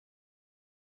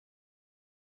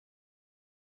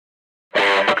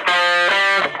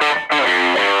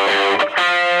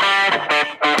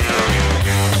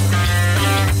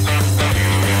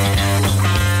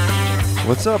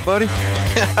What's up, buddy?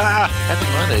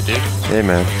 Happy Monday, dude. Hey,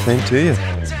 man. Same to you.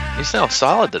 You sound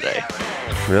solid today.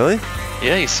 Really?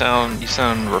 Yeah, you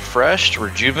sound refreshed,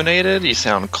 rejuvenated. You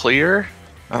sound clear.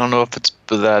 I don't know if it's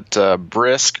that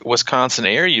brisk Wisconsin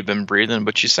air you've been breathing,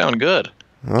 but you sound good.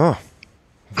 Oh,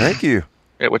 thank you.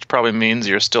 Which probably means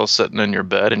you're still sitting in your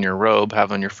bed in your robe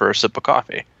having your first sip of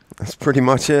coffee. That's pretty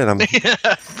much it. I'm Yeah,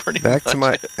 pretty back much to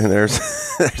my... it. And there's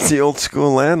the old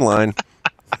school landline.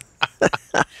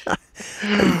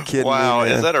 Are you kidding Wow, me,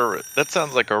 man? that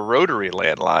sounds like a rotary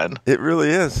landline. It really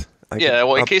is.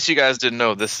 In case you guys didn't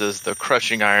know, this is the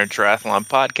Crushing Iron Triathlon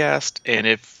podcast, and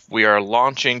if we are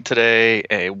launching today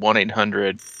a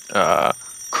 1-800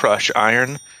 Crush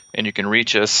Iron, and you can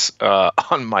reach us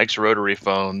on Mike's rotary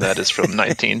phone that is from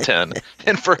 1910.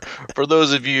 And for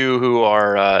those of you who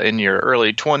are in your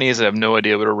early 20s and have no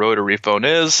idea what a rotary phone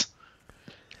is,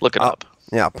 look it up.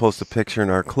 Yeah, I'll post a picture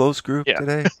in our close group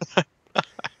today.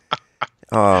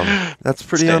 That's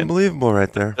pretty unbelievable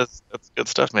right there. That's good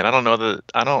stuff, man.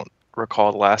 I don't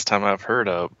recall the last time I've heard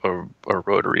a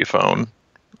rotary phone.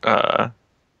 I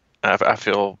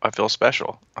feel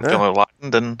special. I feel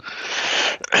enlightened, and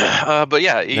but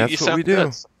yeah, you sound what we do.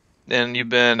 Good. And you've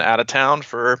been out of town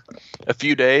for a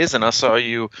few days, and I saw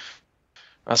you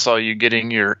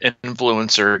getting your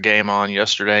influencer game on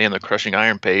yesterday in the Crushing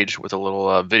Iron page with a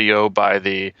little video by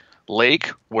the lake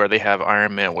where they have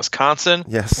Ironman Wisconsin.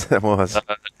 Yes, that was.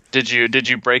 Did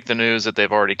you break the news that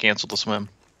they've already canceled the swim?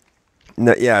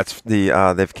 No, yeah, it's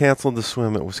they've canceled the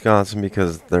swim at Wisconsin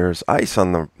because there's ice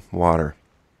on the water.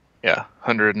 Yeah,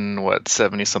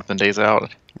 70 something days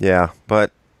out. Yeah,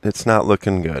 but it's not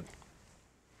looking good.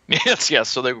 Yes.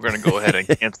 So they were going to go ahead and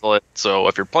cancel it. So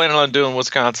if you're planning on doing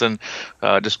Wisconsin,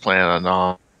 just plan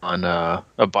on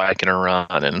a bike and a run.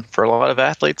 And for a lot of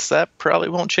athletes, that probably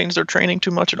won't change their training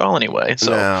too much at all anyway.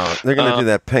 So no, they're going to do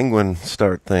that penguin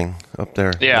start thing up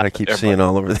there. Yeah, that I keep seeing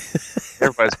all over.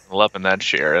 Everybody's loving that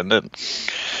share, and then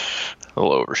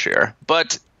they'll overshare.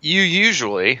 But you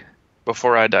usually,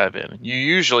 before I dive in, you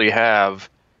usually have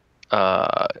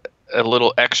a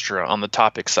little extra on the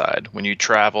topic side when you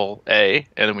travel, and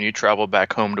then when you travel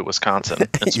back home to Wisconsin.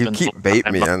 You keep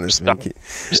baiting me on this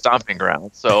stomping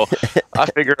ground. So I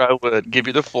figured I would give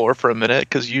you the floor for a minute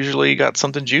because usually you got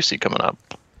something juicy coming up.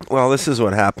 Well, this is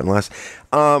what happened last.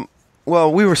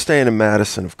 Well, we were staying in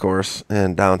Madison, of course,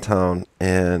 in downtown,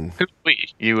 and who we?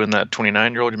 You and that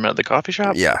 29-year-old you met at the coffee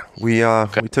shop? Yeah, we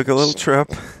took a little trip.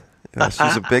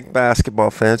 She's a big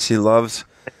basketball fan. She loves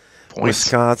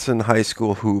Wisconsin high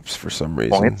school hoops for some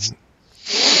reason.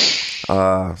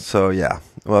 So yeah.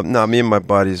 Well, no, me and my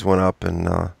buddies went up,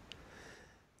 and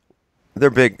they're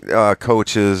big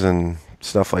coaches and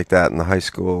stuff like that in the high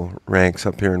school ranks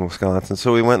up here in Wisconsin.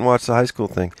 So we went and watched the high school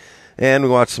thing, and we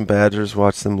watched some Badgers,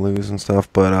 watched them lose and stuff.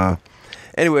 But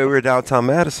anyway, we were downtown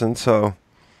Madison, so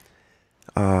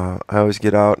I always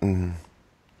get out and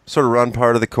sort of run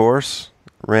part of the course.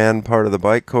 Ran part of the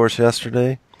bike course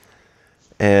yesterday.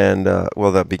 And,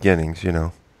 the beginnings,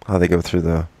 how they go through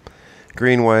the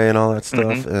greenway and all that stuff.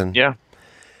 Mm-hmm. And yeah.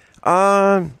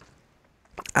 I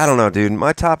don't know, dude.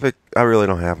 My topic, I really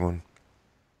don't have one.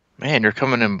 Man, you're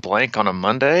coming in blank on a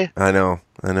Monday? I know.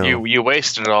 You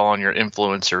wasted it all on your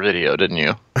influencer video, didn't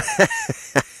you?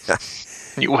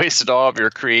 You wasted all of your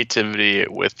creativity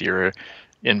with your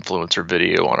influencer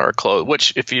video on our close,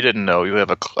 which, if you didn't know, you have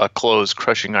a closed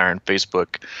Crushing Iron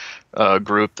Facebook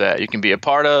group that you can be a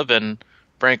part of, and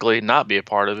frankly not be a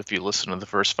part of if you listen to the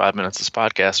first 5 minutes of this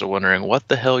podcast and wondering what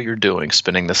the hell you're doing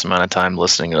spending this amount of time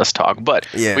listening to us talk. But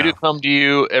we do come to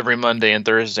you every Monday and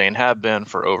Thursday and have been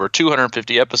for over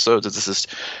 250 episodes. This is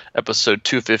episode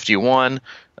 251.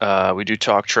 We do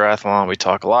talk triathlon, we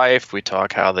talk life, we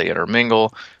talk how they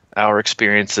intermingle, our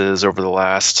experiences over the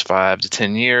last 5 to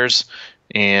 10 years,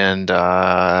 and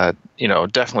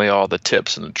definitely all the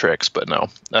tips and the tricks. But no,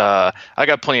 I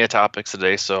got plenty of topics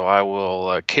today, so I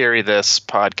will carry this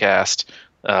podcast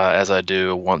as I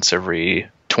do once every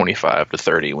 25 to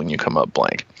 30 when you come up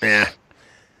blank. Yeah,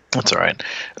 that's all right.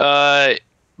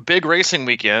 Big racing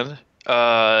weekend.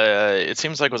 It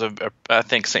seems like it was I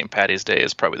think St. Patty's Day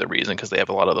is probably the reason, because they have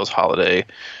a lot of those holiday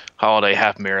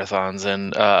half marathons.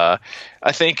 And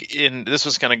I think this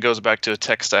was kind of goes back to a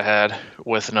text I had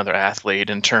with another athlete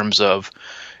in terms of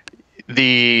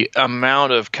the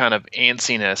amount of kind of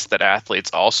antsiness that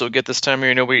athletes also get this time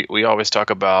of year. We always talk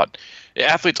about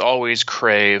athletes always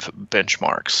crave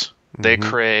benchmarks. Mm-hmm. They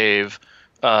crave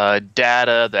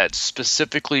data that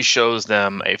specifically shows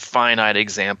them a finite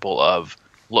example of,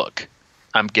 look,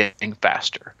 I'm getting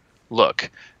faster.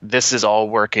 look, this is all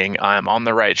working. I'm on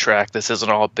the right track. This isn't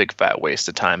all a big fat waste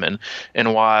of time.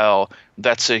 And while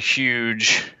that's a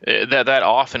huge that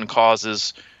often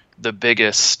causes the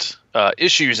biggest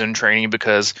issues in training,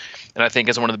 because, and I think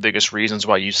it's one of the biggest reasons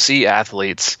why you see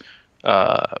athletes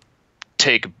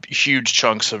take huge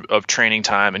chunks of training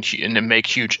time and make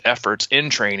huge efforts in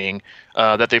training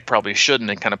that they probably shouldn't,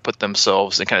 and kind of put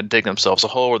themselves and kind of dig themselves a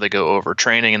hole where they go over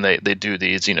training, and they do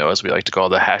these, as we like to call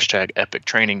the hashtag epic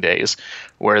training days,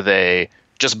 where they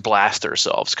just blast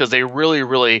themselves because they really,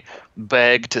 really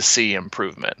beg to see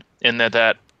improvement. And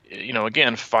that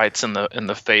again, fights in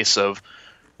the face of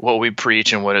what we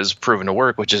preach and what is proven to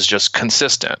work, which is just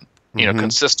consistent.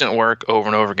 Consistent work over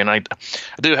and over again. I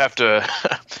do have to,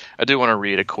 I do want to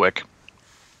read a quick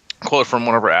quote from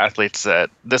one of our athletes that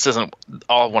this isn't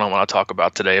all what I want to talk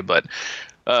about today, but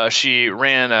she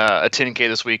ran a 10K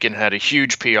this week and had a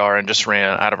huge PR and just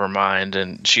ran out of her mind.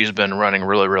 And she's been running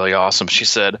really, really awesome. She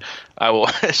said, I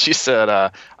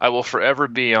will forever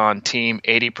be on team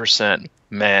 80%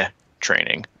 meh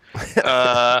training.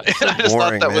 I just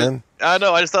Boring, thought that man. I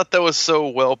know. I just thought that was so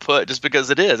well put, just because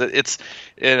it is.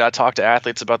 And I talk to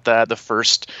athletes about that. The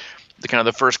first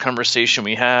conversation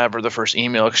we have, or the first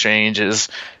email exchange is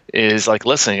like,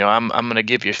 listen, I'm going to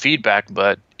give you feedback,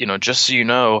 but just so you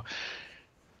know,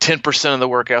 10% of the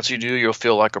workouts you do, you'll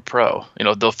feel like a pro.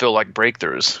 They'll feel like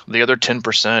breakthroughs. The other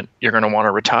 10%, you're going to want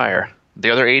to retire.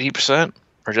 The other 80%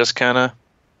 are just kind of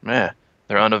meh.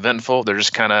 They're uneventful. They're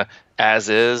just kind of as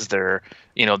is. They're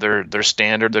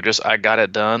standard. They're just, I got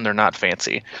it done. They're not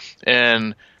fancy.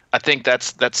 And I think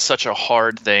that's such a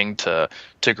hard thing to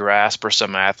grasp for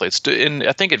some athletes. And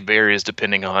I think it varies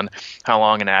depending on how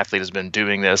long an athlete has been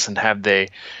doing this, and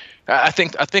I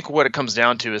think what it comes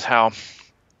down to is how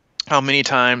many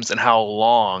times and how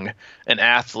long an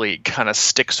athlete kind of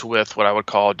sticks with what I would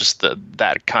call just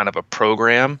that kind of a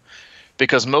program,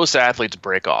 because most athletes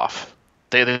break off.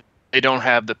 They don't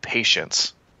have the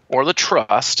patience or the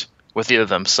trust with either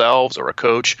themselves or a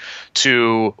coach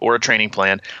or a training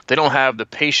plan. They don't have the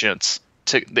patience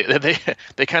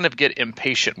they kind of get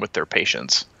impatient with their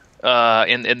patience.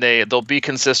 And they'll be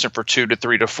consistent for 2 to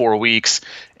 3 to 4 weeks,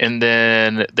 and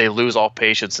then they lose all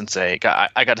patience and say,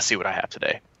 I got to see what I have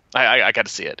today. I got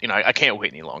to see it. I can't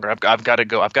wait any longer. I've got to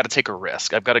go. I've got to take a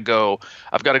risk. I've got to go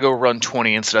run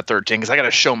 20 instead of 13, because I got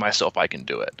to show myself I can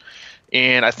do it.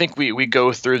 And I think we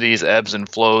go through these ebbs and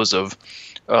flows of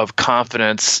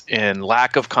confidence and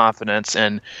lack of confidence,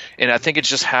 and I think it's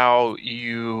just I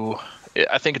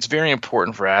think it's very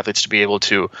important for athletes to be able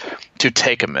to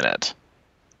take a minute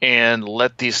and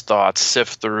let these thoughts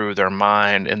sift through their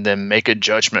mind, and then make a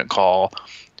judgment call,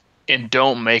 and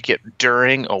don't make it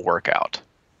during a workout.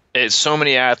 So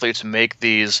many athletes make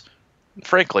these,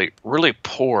 frankly, really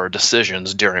poor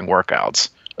decisions during workouts,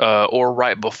 or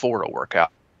right before a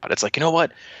workout. It's like, you know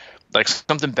what? Like,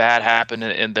 something bad happened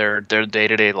in their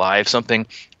day-to-day life, something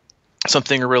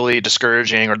really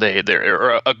discouraging, or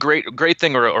or a great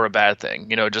thing or a bad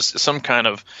thing, just some kind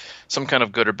of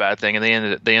good or bad thing,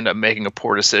 and they end up making a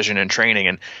poor decision in training.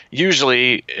 And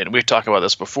usually, and we've talked about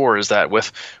this before, is that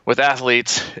with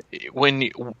athletes, when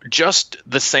just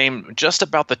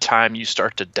about the time you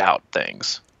start to doubt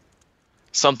things,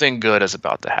 something good is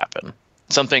about to happen.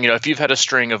 Something, if you've had a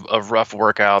string of rough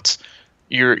workouts,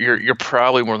 you're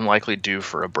probably more than likely due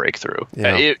for a breakthrough.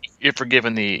 Yeah. If you're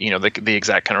given the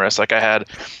exact kind of rest. Like, I had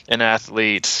an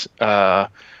athlete who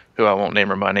I won't name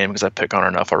her by name because I pick on her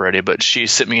enough already, but she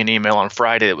sent me an email on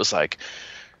Friday that was like,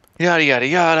 yada yada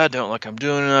yada, don't look, I'm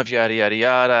doing enough, yada yada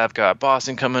yada, I've got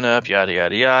Boston coming up, yada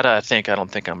yada yada, I don't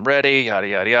think I'm ready, yada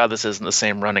yada yada, this isn't the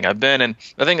same running I've been. And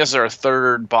I think this is our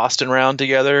third Boston round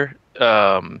together,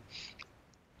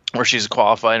 where she's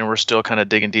qualified, and we're still kind of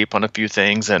digging deep on a few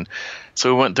things. And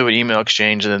so we went through an email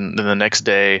exchange, and then the next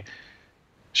day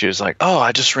she was like, oh,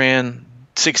 I just ran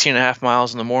 16 and a half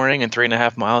miles in the morning and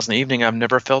 3.5 miles in the evening. I've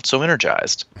never felt so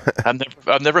energized.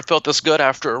 I've never felt this good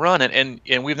after a run. And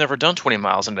we've never done 20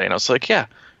 miles a day. And I was like, yeah,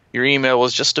 your email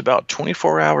was just about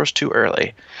 24 hours too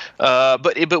early.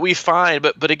 But we find,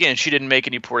 but again, she didn't make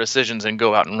any poor decisions and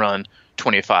go out and run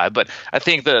 25. But I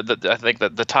think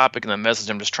the topic and the message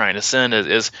I'm just trying to send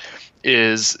is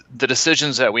the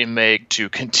decisions that we make to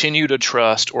continue to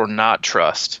trust or not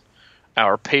trust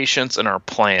our patience and our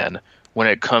plan when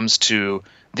it comes to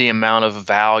the amount of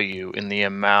value and the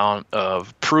amount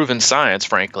of proven science,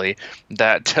 frankly,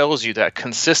 that tells you that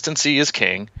consistency is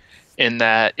king, and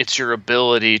that it's your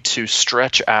ability to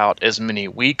stretch out as many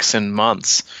weeks and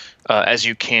months as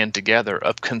you can together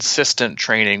of consistent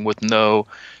training with no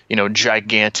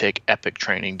gigantic epic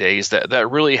training days that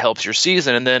really helps your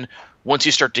season. And then once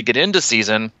you start to get into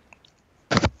season,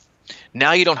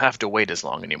 Now you don't have to wait as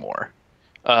long anymore.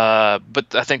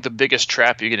 But I think the biggest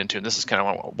trap you get into, and this is kind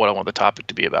of what I want the topic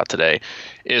to be about today,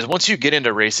 is once you get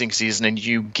into racing season and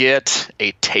you get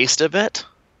a taste of it,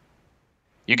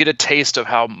 you get a taste of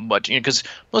how much, because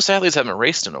most athletes haven't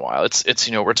raced in a while. It's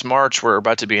it's March, we're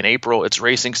about to be in April. It's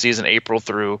racing season April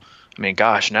through, I mean,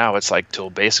 gosh, now it's like till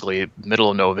basically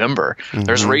middle of November. Mm-hmm.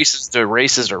 There's races to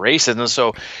races to races, and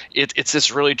so it's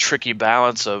this really tricky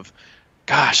balance of,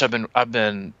 gosh, I've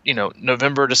been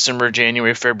November, December,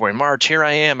 January, February, March. Here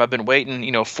I am. I've been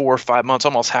waiting 4 or 5 months,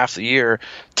 almost half the year,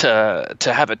 to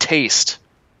have a taste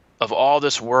of all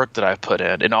this work that I've put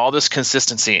in, and all this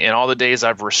consistency, and all the days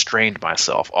I've restrained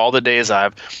myself, all the days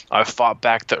I've fought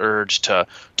back the urge to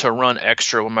run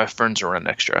extra when my friends are running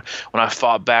extra, when I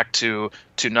fought back to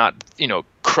not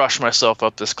crush myself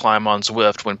up this climb on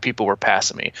Zwift when people were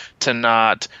passing me, to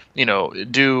not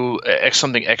do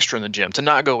something extra in the gym, to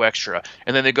not go extra,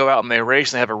 and then they go out and they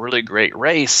race and they have a really great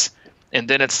race, and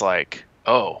then it's like,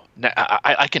 oh,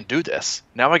 I can do this.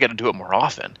 Now I got to do it more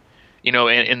often.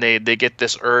 And they get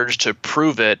this urge to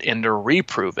prove it and to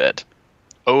reprove it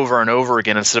over and over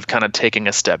again, instead of kind of taking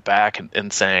a step back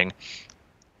and saying,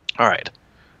 all right,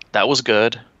 that was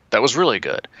good. That was really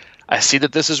good. I see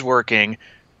that this is working.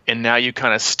 And now you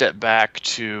kind of step back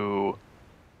to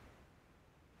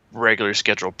regular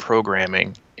scheduled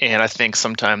programming. And I think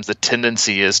sometimes the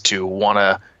tendency is to want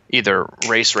to either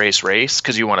race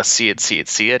because you want to see it.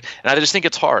 And I just think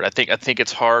it's hard. I think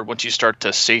it's hard once you start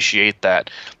to satiate that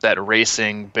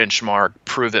racing benchmark,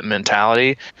 prove it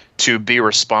mentality, to be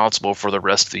responsible for the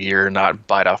rest of the year and not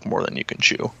bite off more than you can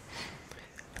chew.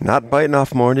 Not biting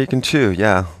off more than you can chew,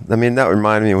 yeah. I mean, that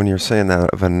reminded me when you were saying that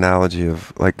of an analogy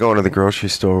of like going to the grocery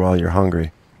store while you're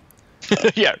hungry.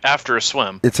 Yeah, after a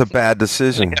swim. It's a bad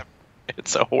decision. Yeah.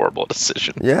 It's a horrible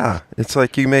decision. Yeah, it's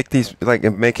like you make these, like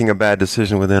making a bad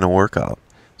decision within a workout.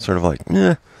 Sort of like,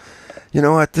 you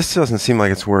know what, this doesn't seem like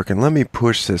it's working. Let me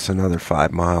push this another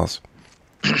 5 miles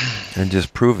and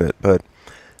just prove it. But,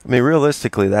 I mean,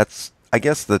 realistically, that's, I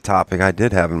guess, the topic I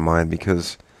did have in mind,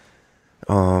 because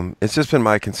it's just been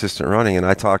my consistent running. And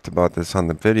I talked about this on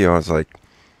the video. I was like,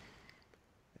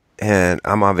 and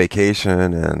I'm on vacation,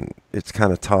 and it's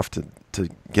kind of tough to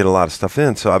get a lot of stuff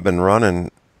in. So I've been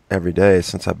running every day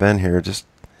since I've been here, just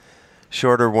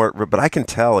shorter work, but I can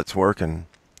tell it's working.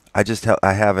 I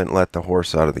haven't let the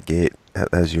horse out of the gate,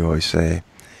 as you always say.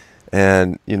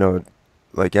 And,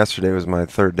 like yesterday was my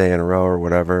 3rd day in a row or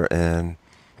whatever, and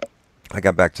I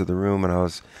got back to the room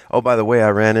and by the way,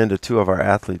 I ran into 2 of our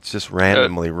athletes just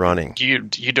randomly running. You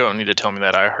don't need to tell me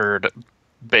that. I heard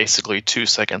basically 2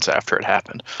 seconds after it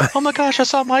happened. Oh my gosh, I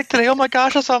saw Mike today. Oh my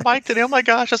gosh, I saw Mike today. Oh my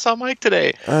gosh, I saw Mike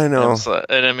today. I know.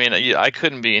 And I mean, I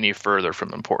couldn't be any further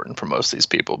from important for most of these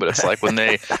people, but it's like when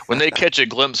they catch a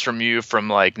glimpse from you from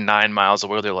like 9 miles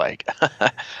away, they're like,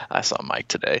 I saw Mike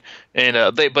today.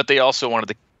 And they also wanted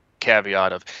the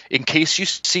caveat of, in case you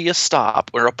see a stop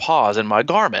or a pause in my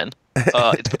Garmin,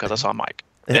 it's because I saw Mike.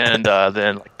 And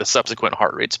then like the subsequent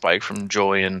heart rate spike from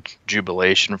joy and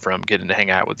jubilation from getting to hang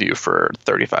out with you for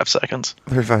 35 seconds.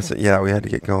 35 seconds. Yeah, we had to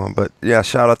get going. But yeah,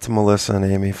 shout out to Melissa and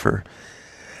Amy for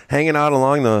hanging out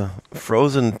along the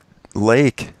frozen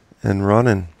lake and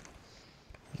running.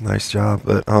 Nice job.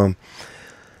 But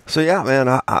so yeah,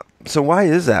 man. So why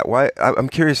is that? Why I'm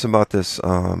curious about this.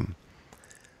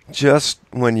 Just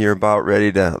when you're about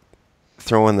ready to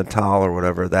throw in the towel or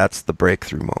whatever, that's the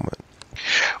breakthrough moment.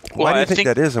 Why do you think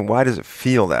that is, and why does it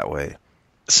feel that way?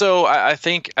 So I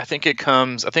think it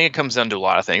comes down to a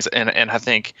lot of things, and I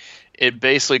think it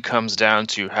basically comes down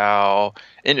to how,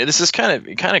 and this is kind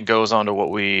of goes on to what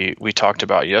we talked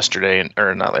about yesterday,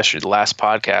 or not yesterday, the last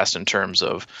podcast, in terms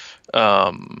of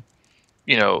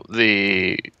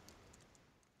the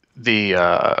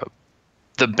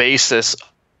basis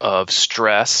of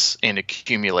stress and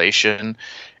accumulation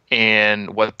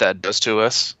and what that does to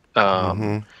us.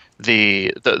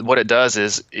 What it does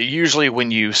is, usually when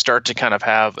you start to kind of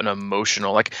have an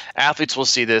emotional, like athletes will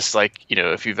see this, like,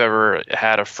 if you've ever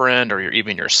had a friend or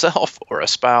even yourself or a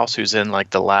spouse who's in like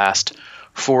the last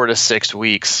 4 to 6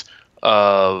 weeks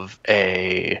of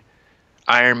a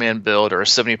Ironman build or a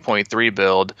 70.3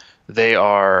 build, they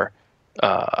are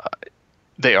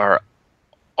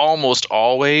almost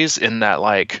always in that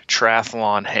like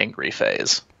triathlon hangry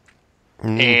phase.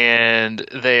 And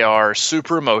they are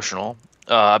super emotional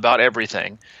about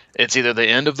everything. It's either the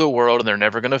end of the world and they're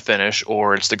never going to finish,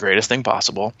 or it's the greatest thing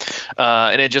possible.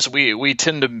 And it just, we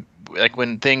tend to, like,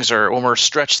 when we're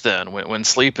stretched thin, when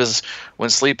sleep is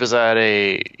at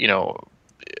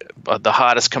the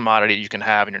hottest commodity you can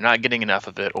have, and you're not getting enough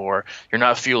of it, or you're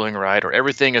not fueling right, or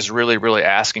everything is really, really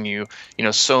asking you,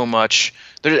 so much.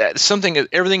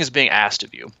 Everything is being asked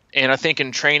of you. And I think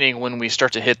in training, when we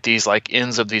start to hit these like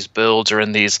ends of these builds, or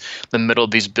in the middle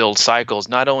of these build cycles,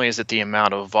 not only is it the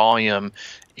amount of volume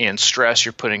and stress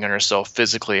you're putting on yourself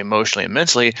physically, emotionally, and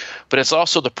mentally, but it's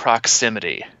also the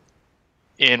proximity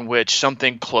in which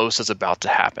something close is about to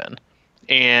happen.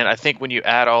 And I think when you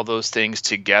add all those things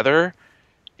together,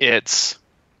 it's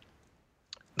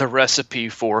the recipe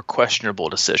for questionable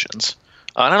decisions.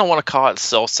 And I don't want to call it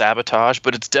self-sabotage,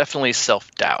 but it's definitely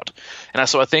self-doubt. And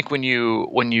so I think when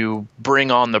you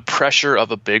bring on the pressure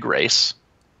of a big race,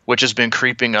 which has been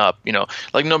creeping up,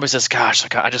 like nobody says, gosh,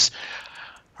 like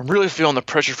I'm really feeling the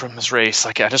pressure from this race.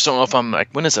 Like, I just don't know if I'm like,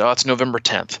 when is it? Oh, it's November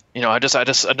 10th. I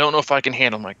don't know if I can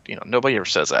handle. I'm like, nobody ever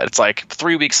says that. It's like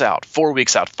 3 weeks out, 4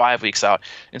 weeks out, 5 weeks out.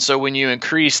 And so when you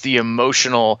increase the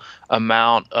emotional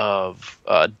amount of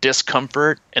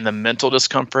discomfort and the mental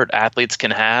discomfort athletes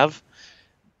can have,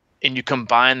 and you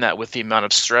combine that with the amount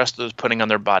of stress they're putting on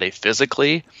their body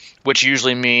physically, which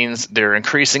usually means they're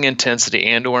increasing intensity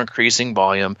and or increasing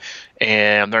volume,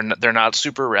 and they're not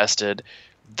super rested.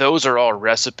 Those are all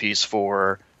recipes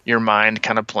for your mind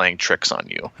kind of playing tricks on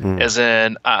you. As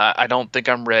in, I don't think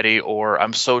I'm ready, or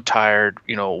I'm so tired,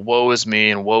 woe is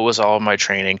me and woe is all of my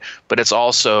training. But it's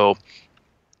also,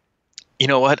 you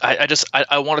know what?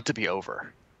 I want it to be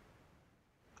over.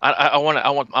 I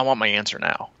want my answer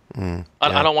now. Yeah.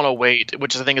 I don't want to wait,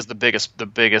 which I think is the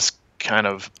biggest kind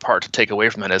of part to take away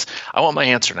from it is I want my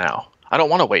answer now. I don't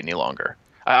want to wait any longer.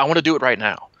 I want to do it right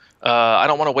now. I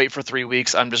don't want to wait for 3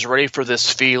 weeks. I'm just ready for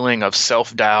this feeling of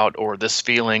self-doubt, or this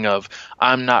feeling of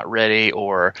I'm not ready,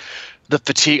 or the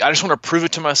fatigue. I just want to prove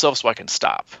it to myself so I can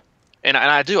stop. And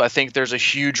I do. I think there's a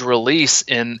huge release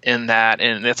in that,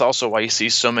 and that's also why you see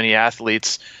so many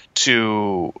athletes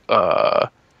to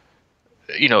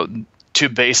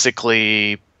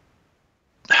basically,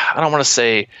 I don't want to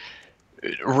say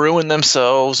ruin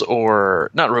themselves, or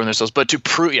not ruin themselves, but to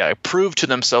prove to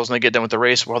themselves when they get done with the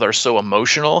race while they're so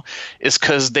emotional, is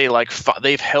because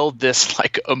they've held this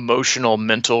like emotional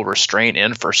mental restraint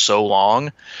in for so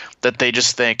long that they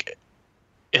just think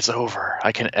it's over.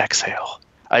 I can exhale.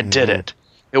 I did it.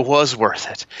 It was worth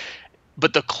it.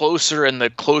 But the closer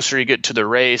you get to the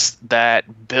race,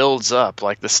 that builds up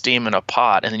like the steam in a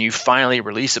pot, and then you finally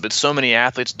release it. But so many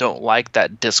athletes don't like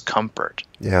that discomfort.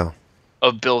 Yeah.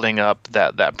 Of building up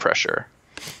that pressure.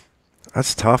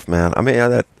 That's tough, man. I mean,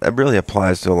 that really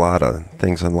applies to a lot of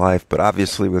things in life, but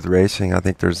obviously with racing, I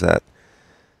think there's that.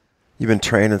 You've been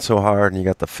training so hard, and you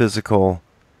got the physical,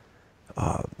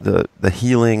 the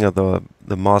healing of the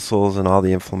muscles and all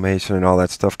the inflammation and all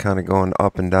that stuff kind of going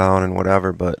up and down and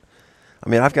whatever. But I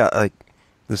mean, I've got like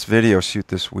this video shoot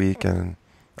this week, and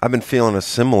I've been feeling a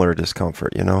similar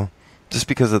discomfort, just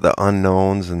because of the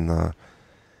unknowns and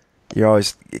you're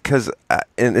always,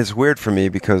 and it's weird for me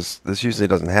because this usually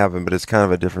doesn't happen, but it's kind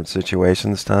of a different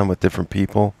situation this time with different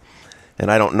people, and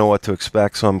I don't know what to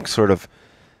expect, so I'm sort of,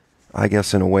 I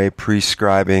guess in a way,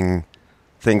 prescribing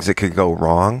things that could go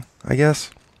wrong, I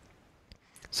guess.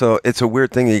 So it's a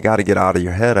weird thing that you got to get out of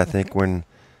your head, I think, when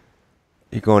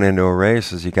you're going into a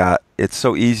race, is it's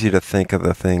so easy to think of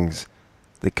the things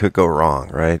that could go wrong,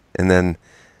 right? And then,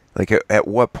 like, at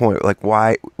what point, like,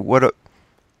 what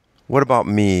about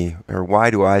me, or why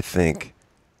do I think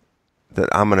that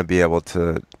I'm going to be able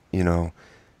to,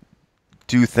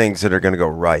 do things that are going to go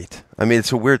right? I mean,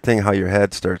 it's a weird thing how your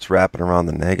head starts wrapping around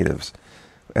the negatives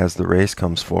as the race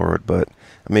comes forward. But,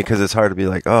 I mean, because it's hard to be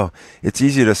like, oh, it's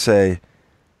easy to say,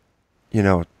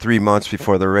 3 months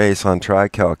before the race on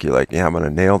TriCalc, you're like, yeah, I'm going to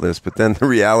nail this. But then the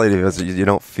reality is you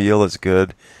don't feel as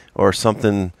good, or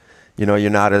something, you're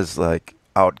not as, like,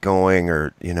 outgoing,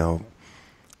 or,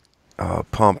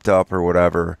 pumped up or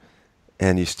whatever,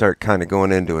 and you start kind of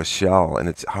going into a shell, and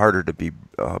it's harder to be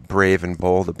brave and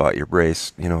bold about your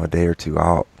race, a day or two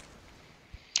out.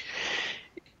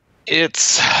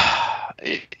 It's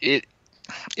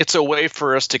a way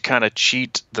for us to kind of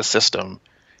cheat the system,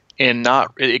 and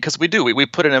not, because we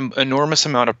put an enormous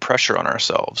amount of pressure on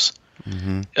ourselves,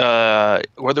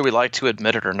 whether we like to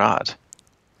admit it or not,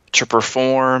 to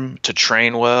perform, to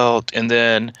train well, and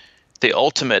then the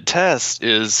ultimate test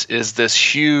is this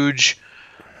huge,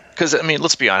 because, I mean,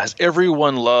 let's be honest,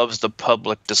 everyone loves the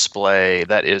public display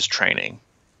that is training.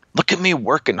 Look at me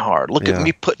working hard. Look at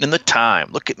me putting in the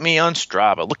time. Look at me on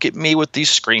Strava. Look at me with these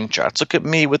screenshots. Look at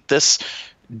me with this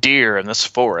deer in this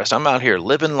forest. I'm out here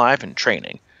living life and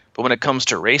training. But when it comes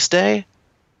to race day,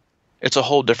 it's a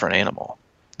whole different animal.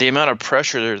 The amount of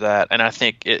pressure that, and I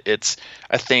think it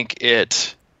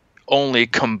only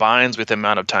combines with the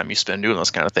amount of time you spend doing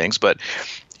those kind of things, but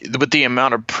with the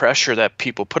amount of pressure that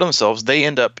people put on themselves, they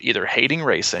end up either hating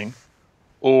racing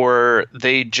or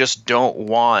they just don't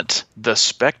want the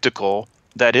spectacle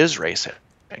that is racing,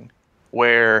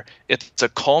 where it's a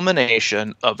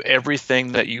culmination of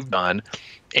everything that you've done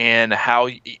and how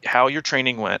your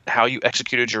training went, how you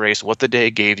executed your race, what the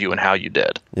day gave you, and how you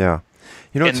did. Yeah.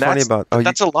 You know what's funny about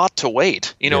that's a lot to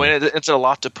wait, and it's a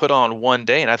lot to put on one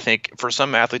day. And I think for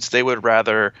some athletes, they would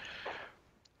rather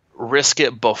risk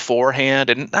it beforehand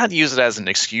and not use it as an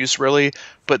excuse, really.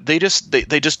 But they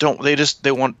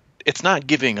want. It's not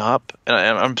giving up, and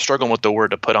I'm struggling with the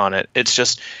word to put on it. It's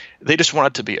just they just want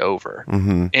it to be over,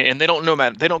 and they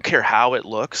don't care how it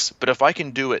looks. But if I can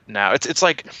do it now, it's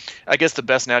like, I guess the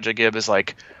best analogy I give is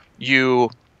like you're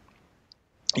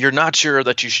not sure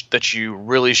that you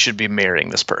really should be marrying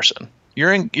this person.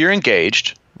 You're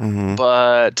engaged,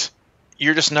 but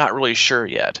you're just not really sure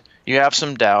yet. You have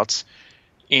some doubts.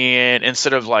 And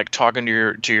instead of like talking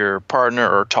to your partner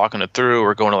or talking it through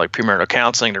or going to like premarital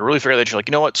counseling to really figure that you're like,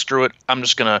 you know what, screw it, I'm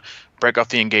just gonna break off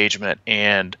the engagement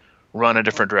and run a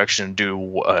different direction and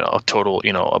do a total,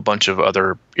 a bunch of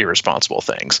other irresponsible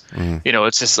things.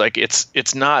 It's just like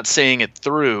it's not saying it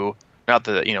through. Not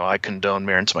that I condone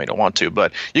marrying somebody you don't want to,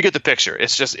 but you get the picture.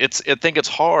 It's just I think it's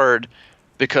hard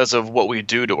because of what we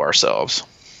do to ourselves.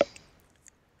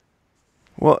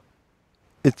 Well,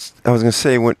 I was gonna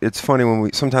say, it's funny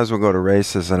when sometimes we'll go to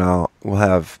races and we'll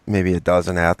have maybe a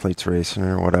dozen athletes racing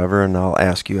or whatever, and I'll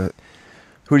ask you,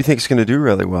 who do you think is gonna do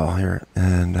really well here?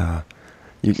 And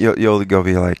you'll go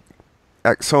be like,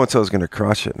 so and so is gonna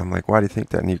crush it, and I'm like, why do you think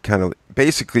that? And you kind of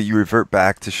basically you revert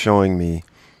back to showing me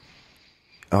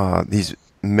these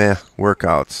meh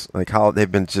workouts, like how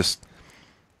they've been just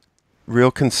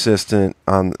real consistent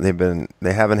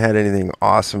they haven't had anything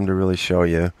awesome to really show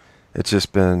you. It's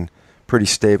just been pretty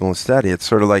stable and steady. It's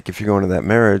sort of like if you're going to that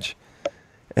marriage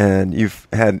and you've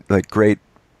had like great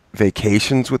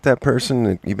vacations with that person,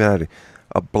 and you've had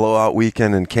a blowout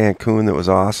weekend in Cancun that was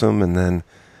awesome, and then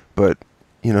but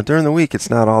during the week it's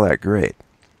not all that great,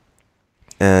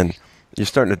 and you're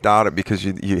starting to doubt it because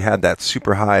you had that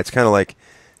super high. It's kind of like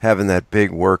having that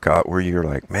big workout where you're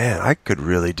like, man, I could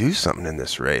really do something in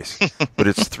this race, but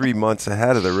it's 3 months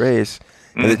ahead of the race,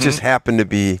 and it just happened to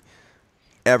be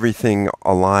everything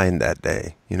aligned that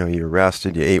day. You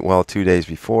rested, you ate well 2 days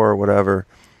before or whatever,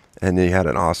 and then you had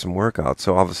an awesome workout.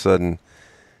 So all of a sudden,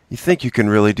 you think you can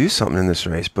really do something in this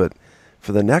race, but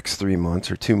for the next 3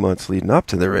 months or 2 months leading up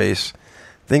to the race,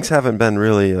 things haven't been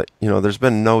really, there's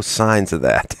been no signs of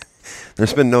that.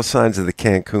 There's been no signs of the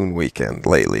Cancun weekend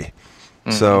lately.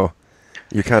 So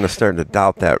you're kind of starting to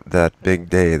doubt that big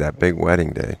day, that big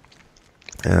wedding day.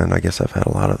 And I guess I've had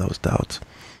a lot of those doubts.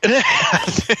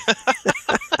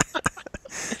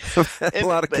 I've had a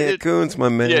lot of Cancuns, my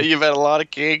man. Yeah, you've had a lot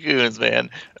of Cancuns, man.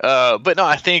 But no,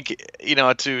 I think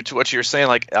to what you're saying,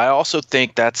 like I also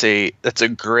think that's a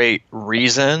great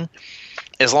reason,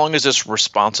 as long as it's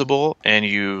responsible and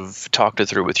you've talked it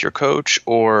through with your coach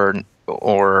or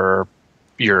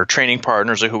your training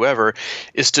partners or whoever,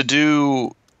 is to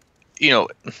do.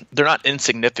 They're not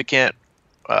insignificant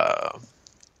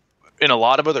in a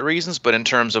lot of other reasons, but in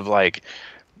terms of like,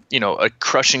 a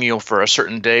crushing you for a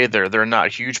certain day, they're not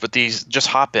huge, but these just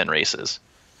hop in races,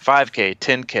 5K,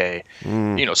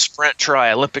 10K, sprint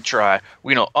try, Olympic try,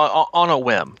 on a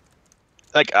whim.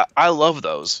 Like I love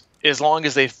those as long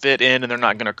as they fit in and they're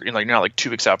not going to, you're not like 2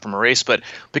 weeks out from a race, but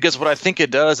because what I think it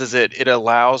does is it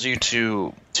allows you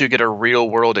to get a real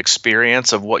world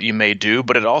experience of what you may do,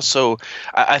 but it also,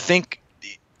 I think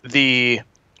the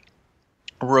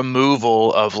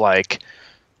removal of like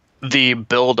the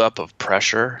buildup of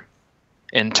pressure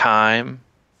and time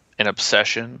and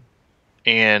obsession,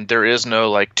 and there is no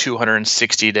like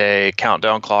 260-day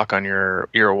countdown clock on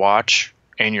your watch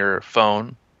and your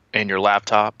phone and your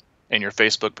laptop and your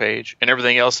Facebook page and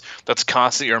everything else that's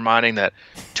constantly reminding that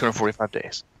 245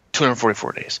 days,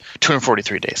 244 days,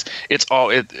 243 days. It's all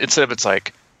instead of it's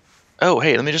like, oh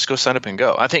hey, let me just go sign up and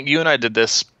go. I think you and I did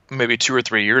this maybe 2 or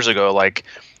 3 years ago, like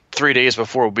 3 days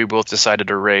before we both decided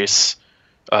to race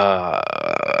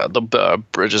the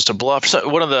Bridges to Bluff. So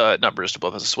one of the not Bridges to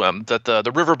Bluff as a swim. That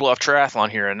the River Bluff Triathlon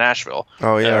here in Nashville.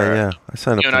 Oh yeah. I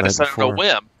signed up. You and I decided on a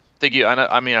whim. Thank you.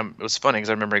 It was funny because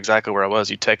I remember exactly where I was.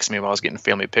 You texted me while I was getting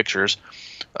family pictures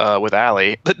with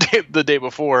Allie the day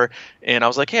before, and I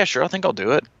was like, yeah, sure, I think I'll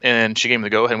do it. And she gave me the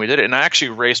go ahead, and we did it. And I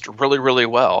actually raced really, really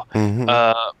well.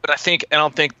 But I think a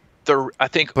lot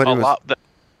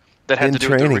that had to do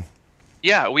training. with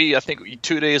I think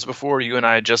 2 days before, you and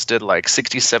I just did like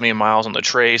 60, 70 miles on the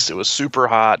trace. It was super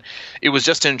hot. It was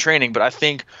just in training. But I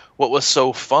think what was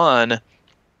so fun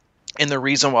And the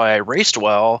reason why I raced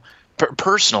well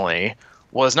personally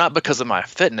was not because of my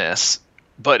fitness,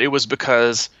 but it was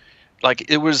because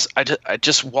I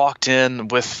just walked in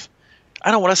with,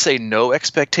 I don't want to say no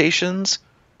expectations,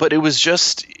 but it was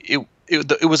just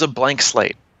it was a blank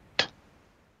slate.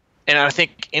 And I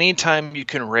think anytime you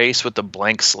can race with a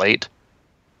blank slate,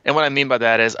 and what I mean by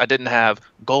that is I didn't have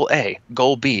goal A,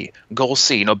 goal B, goal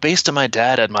C. Based on my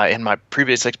data and my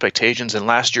previous expectations and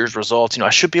last year's results, I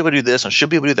should be able to do this, I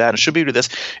should be able to do that, I should be able to do this.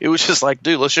 It was just like,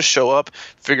 dude, let's just show up,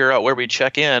 figure out where we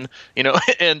check in,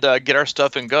 and get our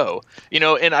stuff and go.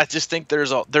 And I just think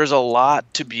there's a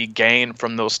lot to be gained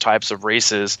from those types of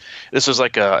races. This was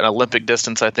like an Olympic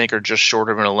distance, I think, or just short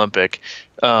of an Olympic.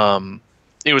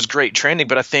 It was great training,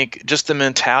 but I think just the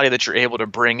mentality that you're able to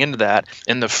bring into that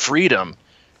and the freedom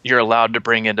you're allowed to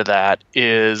bring into that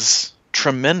is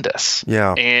tremendous.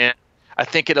 Yeah. And I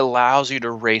think it allows you to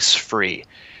race free.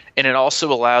 And it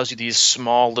also allows you these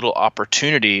small little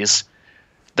opportunities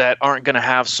that aren't going to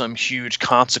have some huge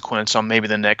consequence on maybe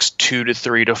the next 2 to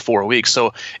 3 to 4 weeks.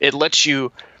 So it lets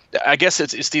you, I guess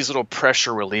it's these little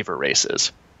pressure reliever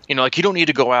races. Like you don't need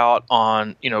to go out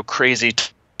on, crazy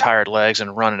tired legs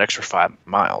and run an extra 5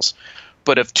 miles.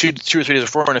 But if 2 or 3 days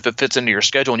before, and if it fits into your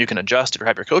schedule and you can adjust it or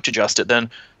have your coach adjust it, then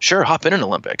sure, hop in an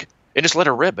Olympic and just let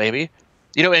it rip, baby.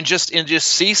 And just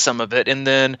see some of it. And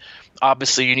then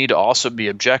obviously you need to also be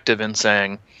objective in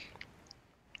saying,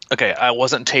 okay, I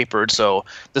wasn't tapered, so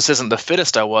this isn't the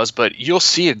fittest I was, but you'll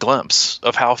see a glimpse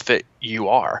of how fit you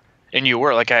are. And you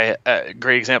were. Like a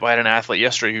great example, I had an athlete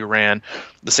yesterday who ran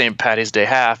the St. Patty's Day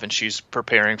half, and she's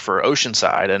preparing for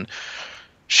Oceanside, and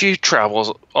she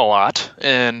travels a lot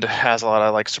and has a lot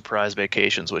of surprise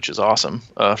vacations, which is awesome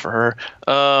for her.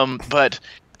 But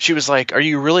she was like, "Are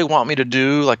you really want me to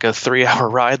do like a 3-hour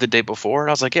ride the day before?" And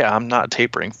I was like, "Yeah, I'm not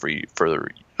tapering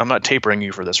I'm not tapering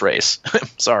you for this race.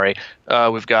 Sorry,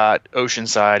 we've got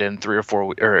Oceanside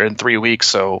in 3 weeks,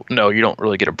 so no, you don't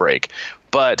really get a break."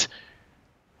 But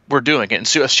we're doing it, and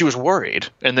so she was worried,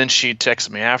 and then she texted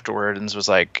me afterward and was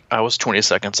like, "I was 20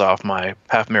 seconds off my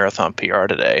half marathon PR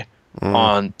today."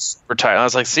 On retire. I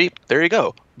was like, see, there you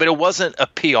go. But it wasn't a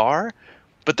PR,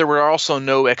 but there were also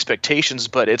no expectations,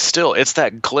 but it's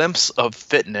that glimpse of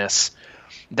fitness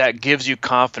that gives you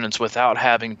confidence without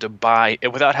having to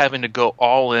go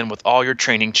all in with all your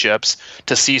training chips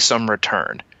to see some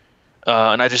return.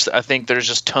 And I think there's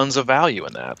just tons of value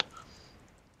in that.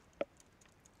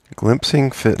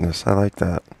 Glimpsing fitness. I like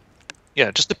that.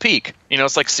 Yeah, just a peek.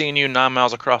 It's like seeing you 9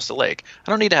 miles across the lake. I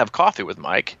don't need to have coffee with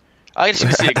Mike. I just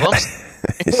need to see a glimpse.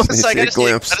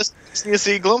 I just need to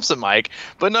see a glimpse of Mike.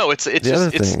 But no, it's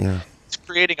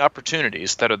creating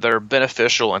opportunities that are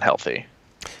beneficial and healthy.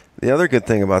 The other good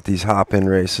thing about these hop-in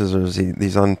races or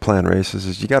these unplanned races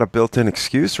is you got a built-in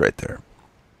excuse right there.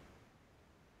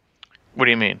 What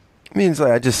do you mean? It means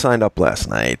I just signed up last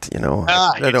night.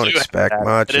 I don't expect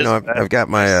much. I've got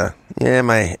my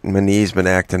my knee's been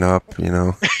acting up.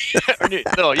 No,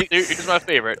 here's my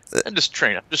favorite. I'm just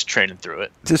training. I'm just training through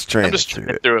it. Just training. I'm just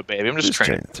training through it, baby. I'm just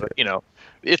training through it.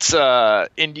 It's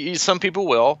and some people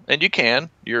will, and you can.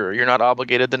 You're not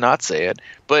obligated to not say it,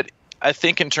 but I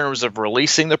think in terms of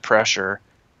releasing the pressure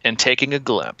and taking a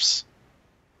glimpse.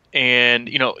 And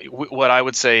what I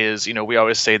would say is, we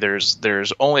always say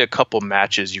there's only a couple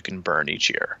matches you can burn each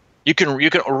year. You can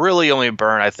really only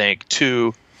burn, I think,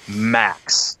 2,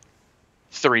 max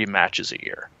 3 matches a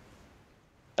year.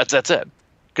 That's it.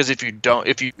 Because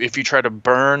if you try to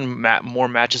burn more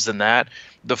matches than that,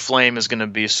 the flame is going to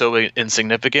be so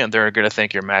insignificant they're going to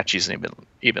think your match isn't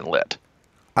even lit.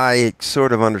 I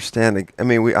sort of understand. I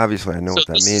mean, I know what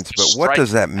that means, but what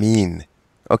does that mean?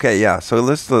 Okay, yeah. So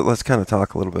let's kind of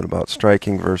talk a little bit about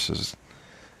striking versus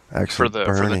actually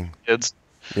burning. For the kids.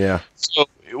 Yeah. So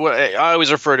what I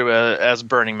always refer to as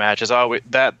burning matches.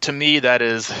 To me that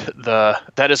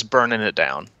is burning it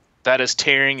down. That is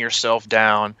tearing yourself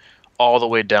down all the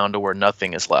way down to where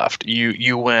nothing is left.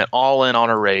 You went all in on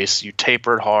a race. You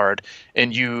tapered hard,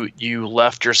 and you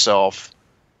left yourself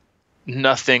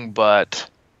nothing but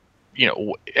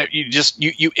you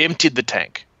emptied the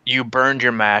tank. You burned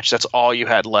your match. That's all you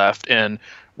had left. And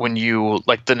when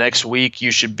the next week,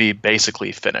 you should be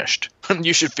basically finished.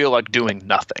 You should feel like doing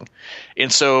nothing.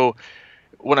 And so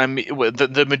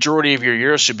the majority of your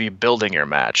years should be building your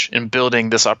match and building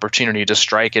this opportunity to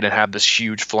strike it and have this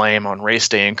huge flame on race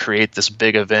day and create this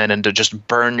big event and to just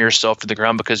burn yourself to the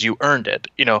ground because you earned it,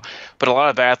 But a lot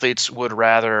of athletes would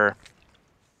rather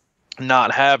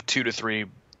not have 2 to 3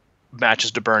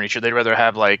 matches to burn each year. They'd rather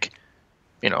have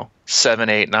 7,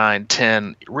 8, 9,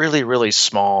 10 really, really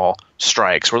small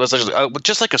strikes where there's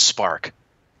just like a spark.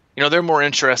 They're more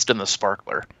interested in the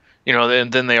sparkler.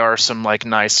 Then they are some like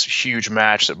nice huge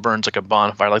match that burns like a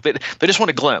bonfire. Like they just want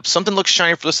a glimpse. Something looks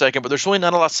shiny for the second, but there's really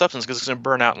not a lot of substance because it's going to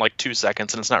burn out in like 2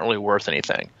 seconds, and it's not really worth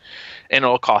anything, and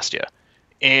it'll cost you.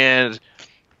 And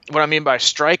what I mean by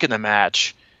striking the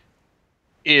match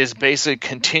is basically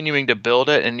continuing to build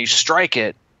it, and you strike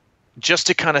it just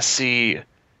to kind of see,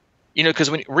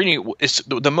 because it's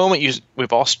the moment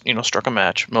we've all struck a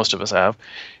match, most of us have.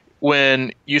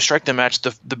 When you strike the match,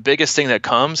 the biggest thing that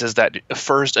comes is that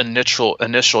first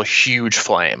initial huge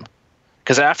flame,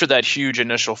 because after that huge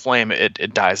initial flame,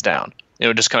 it dies down.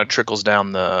 It just kind of trickles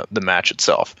down the match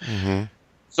itself. Mm-hmm.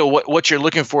 So what you're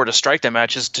looking for to strike that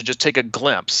match is to just take a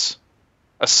glimpse,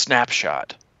 a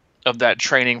snapshot of that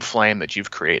training flame that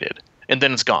you've created, and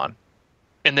then it's gone.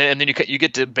 And then you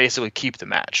get to basically keep the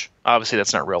match. Obviously,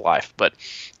 that's not real life, but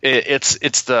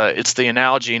it's the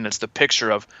analogy, and it's the picture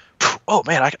of, oh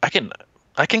man, I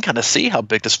can kind of see how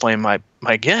big this flame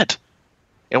might get.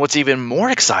 And what's even more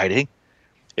exciting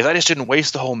is I just didn't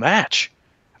waste the whole match.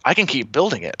 I can keep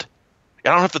building it. I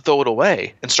don't have to throw it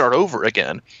away and start over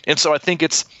again. And so I think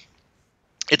it's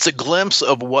a glimpse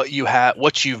of what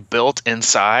you've built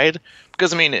inside.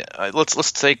 Because I mean,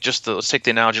 let's take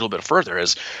the analogy a little bit further.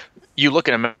 Is you look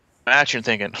at a match and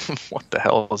thinking, what the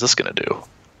hell is this going to do?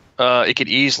 It could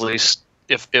easily,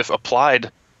 if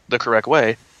applied the correct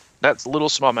way, that little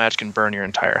small match can burn your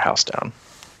entire house down.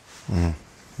 Mm.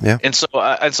 Yeah. And so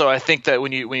I think that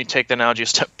when you take the analogy a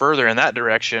step further in that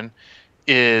direction,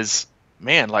 is,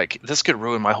 man, like this could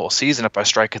ruin my whole season if I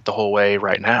strike it the whole way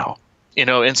right now.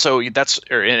 And so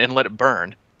and let it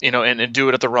burn. And do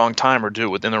it at the wrong time or do it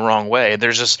within the wrong way.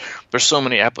 There's so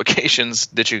many applications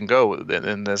that you can go with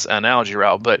in this analogy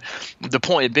route. But the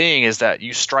point being is that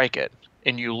you strike it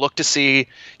and you look to see.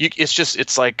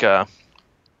 It's like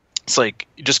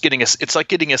getting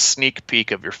a sneak peek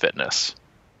of your fitness.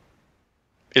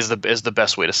 Is the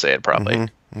best way to say it, probably.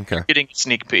 Mm-hmm. Okay. Getting a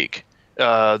sneak peek.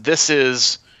 This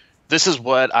is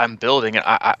what I'm building, and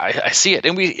I see it.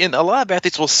 And a lot of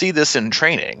athletes will see this in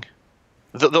training.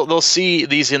 They'll see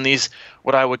these in these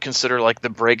what I would consider like the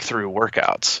breakthrough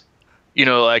workouts,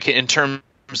 like in terms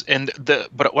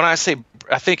but when I say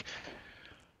I think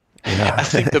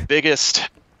the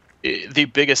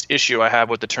biggest issue I have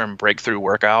with the term breakthrough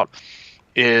workout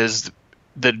is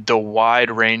the wide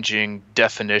ranging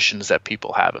definitions that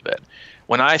people have of it.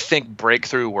 When I think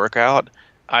breakthrough workout,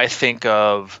 I think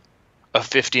of a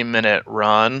 50-minute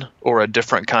run or a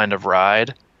different kind of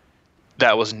ride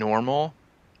that was normal,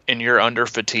 and you're under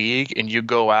fatigue and you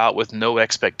go out with no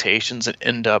expectations and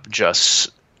end up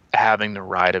just having the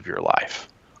ride of your life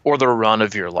or the run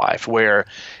of your life, where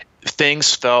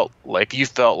things felt like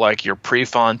you're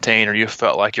Prefontaine or you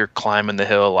felt like you're climbing the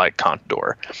hill like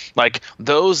Contador. Like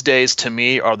those days to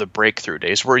me are the breakthrough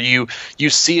days, where you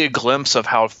see a glimpse of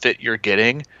how fit you're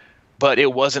getting, but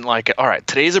it wasn't like, all right,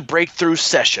 today's a breakthrough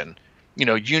session.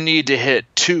 You need to hit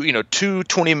two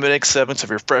 20-minute segments of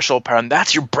your threshold power, and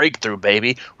that's your breakthrough,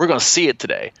 baby. We're going to see it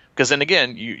today. Because then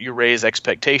again, you raise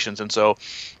expectations. And so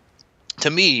to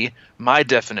me, my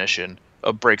definition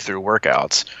of breakthrough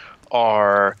workouts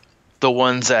are the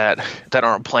ones that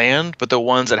aren't planned, but the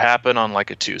ones that happen on like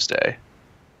a Tuesday.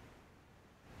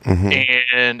 Mm-hmm.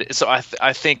 And so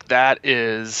I think that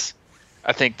is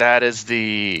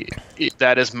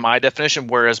my definition.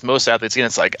 Whereas most athletes, again,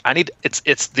 it's like and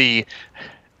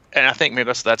I think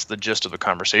maybe that's the gist of the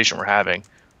conversation we're having,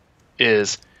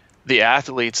 is the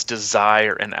athlete's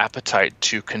desire and appetite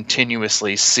to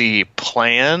continuously see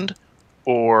planned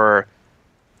or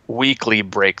weekly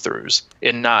breakthroughs,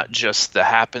 and not just the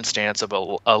happenstance of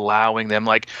allowing them.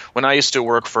 Like when I used to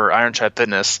work for Iron Tribe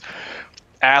Fitness,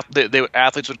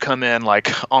 athletes would come in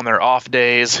like on their off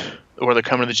days, or they're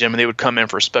coming to the gym and they would come in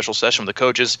for a special session with the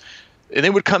coaches, and they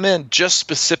would come in just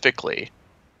specifically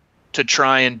to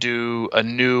try and do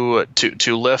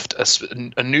to lift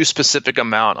a new specific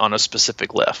amount on a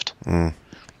specific lift.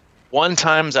 1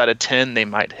 times out of 10 they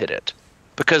might hit it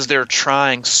because they're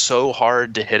trying so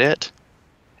hard to hit it,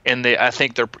 and I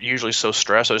think they're usually so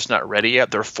stressed, so it's not ready yet.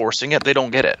 They're forcing it. They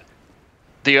don't get it.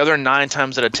 The other 9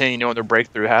 times out of 10, when their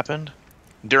breakthrough happened?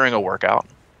 During a workout,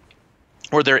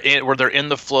 where they're in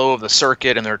the flow of the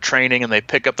circuit and they're training and they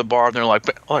pick up the bar and they're like,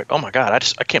 oh my God,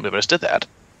 I can't believe I just did that.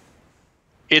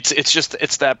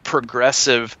 It's that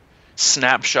progressive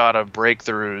snapshot of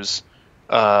breakthroughs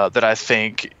that I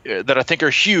think are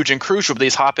huge and crucial. But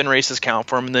these hop-in races count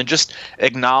for them, and then just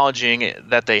acknowledging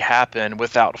that they happen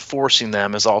without forcing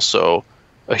them is also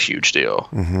a huge deal.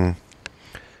 Mm-hmm.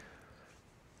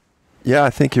 Yeah,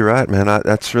 I think you're right, man.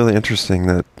 That's really interesting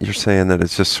that you're saying that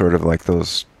it's just sort of like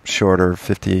those shorter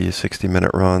 50,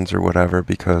 60-minute runs or whatever,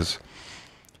 because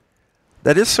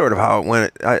That is sort of how it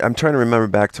went. I'm trying to remember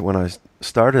back to when I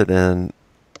started, and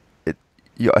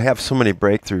you have so many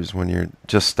breakthroughs when you're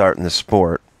just starting the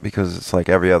sport because it's like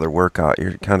every other workout.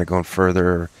 You're kind of going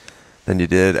further than you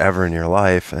did ever in your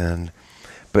life,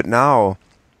 but now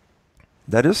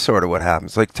that is sort of what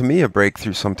happens. Like to me, a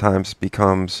breakthrough sometimes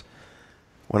becomes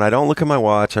when I don't look at my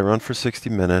watch. I run for 60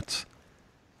 minutes,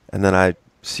 and then I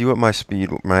see what my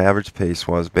average pace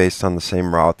was based on the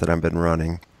same route that I've been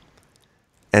running,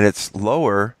 and it's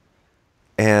lower,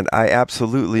 and I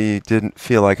absolutely didn't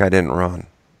feel like I didn't run.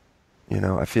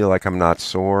 I feel like I'm not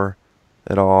sore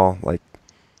at all.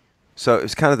 So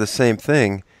it's kind of the same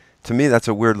thing. To me, that's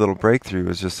a weird little breakthrough.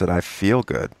 It's just that I feel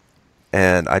good.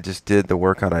 And I just did the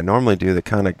workout I normally do that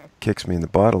kind of kicks me in the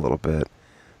butt a little bit.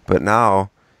 But now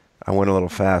I went a little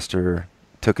faster,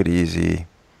 took it easy,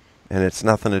 and it's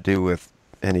nothing to do with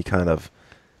any kind of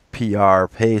PR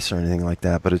pace or anything like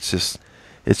that, but it's just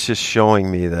showing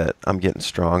me that I'm getting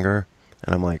stronger.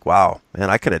 And I'm like, wow, man,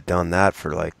 I could have done that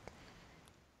for like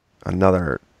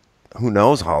another who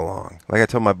knows how long. Like I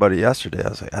told my buddy yesterday, I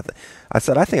was like, I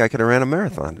said, I think I could have ran a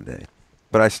marathon today.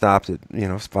 But I stopped at,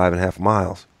 it's 5.5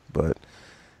 miles. But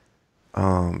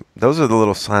those are the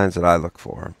little signs that I look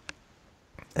for.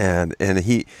 And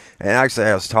actually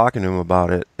I was talking to him about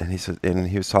it, and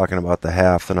he was talking about the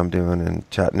half that I'm doing in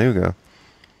Chattanooga.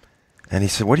 And he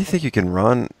said, what do you think you can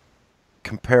run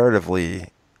comparatively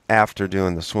after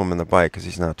doing the swim and the bike? Because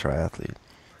he's not a triathlete.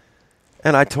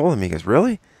 And I told him, he goes,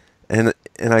 really? And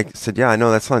I said, yeah, I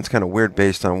know that sounds kind of weird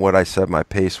based on what I said my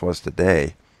pace was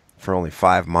today for only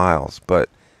 5 miles. But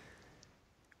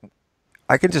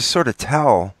I can just sort of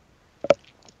tell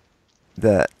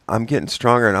that I'm getting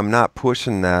stronger, and I'm not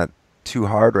pushing that too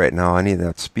hard right now. I need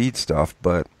that speed stuff,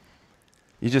 but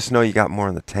you just know you got more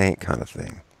in the tank kind of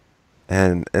thing.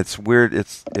 And it's weird.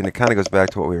 And it kind of goes back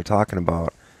to what we were talking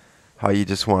about, how you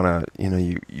just want to,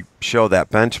 you show that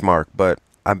benchmark, but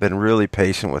I've been really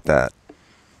patient with that.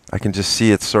 I can just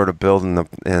see it sort of building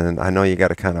and I know you got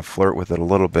to kind of flirt with it a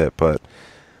little bit, but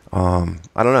I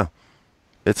don't know.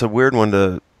 It's a weird one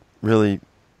to really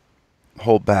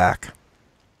hold back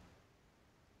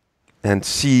and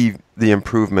see the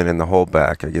improvement in the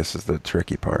holdback, I guess, is the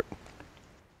tricky part.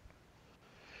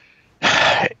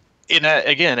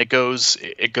 Again, it goes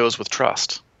with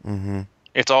trust. Mm-hmm.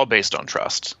 It's all based on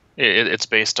trust. It's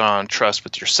based on trust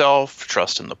with yourself,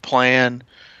 trust in the plan,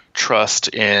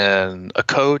 trust in a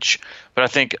coach. But I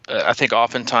think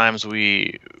oftentimes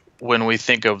when we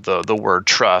think of the word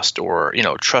trust, or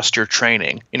trust your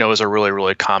training, is a really,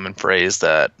 really common phrase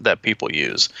that people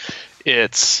use.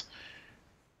 It's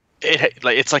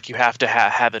like you have to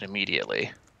have it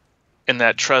immediately. And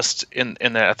that trust in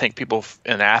that, I think people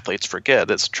and athletes forget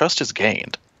that trust is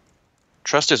gained,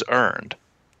 trust is earned,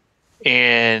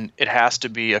 and it has to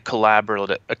be a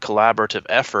collaborative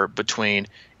effort between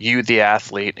you, the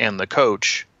athlete, and the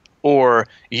coach, or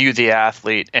you, the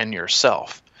athlete, and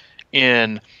yourself.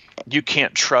 And you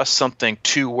can't trust something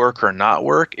to work or not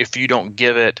work if you don't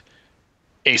give it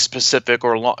a specific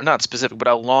not specific, but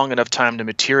a long enough time to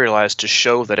materialize to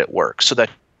show that it works, so that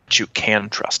you can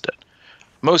trust it.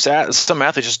 Some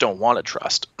athletes just don't want to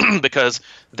trust because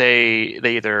they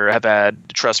either have had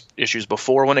trust issues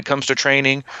before when it comes to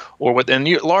training,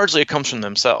 largely it comes from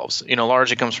themselves.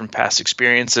 Largely comes from past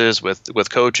experiences with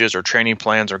coaches or training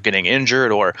plans or getting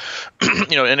injured, or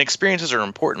and experiences are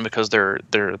important because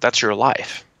that's your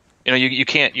life. You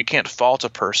can't fault a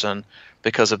person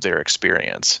because of their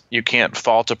experience. You can't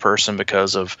fault a person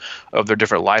because of their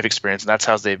different life experience. And that's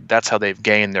how they've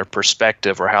gained their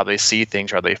perspective, or how they see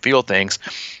things, or how they feel things.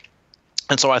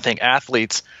 And so I think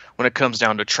athletes, when it comes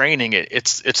down to training,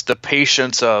 it's the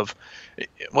patience of,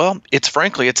 well, I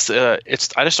just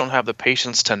don't have the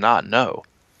patience to not know,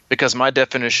 because my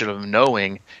definition of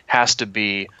knowing has to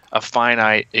be a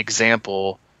finite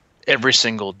example every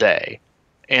single day.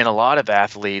 And a lot of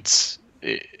athletes,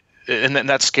 and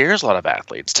that scares a lot of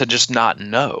athletes, to just not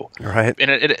know. Right. And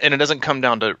it doesn't come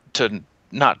down to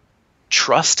not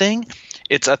trusting.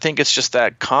 I think it's just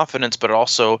that confidence, but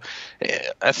also,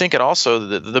 I think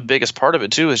the biggest part of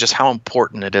it too is just how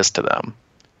important it is to them.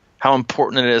 How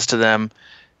important it is to them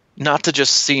not to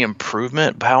just see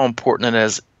improvement, but how important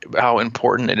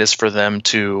it is for them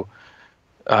to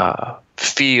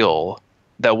feel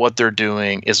that what they're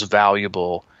doing is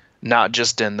valuable, not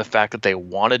just in the fact that they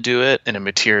want to do it in a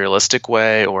materialistic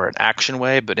way or an action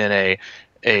way, but in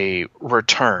a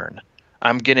return.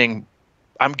 I'm getting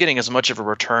as much of a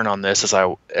return on this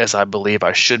as I believe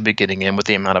I should be getting in, with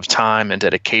the amount of time and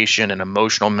dedication and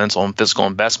emotional, mental, and physical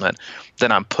investment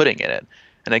that I'm putting in it.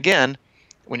 And again,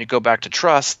 when you go back to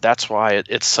trust, that's why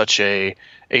it's such a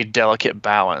delicate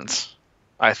balance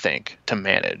I think, to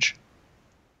manage.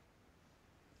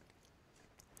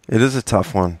 It is a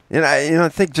tough one. And I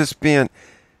think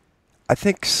I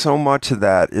think so much of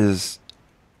that is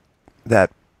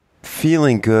that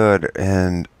feeling good,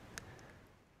 and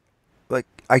like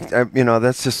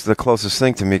that's just the closest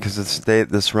thing to me, because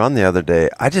this run the other day,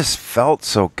 I just felt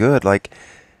so good. Like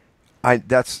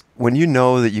that's when you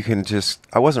know that you can just.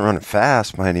 I wasn't running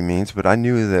fast by any means, but I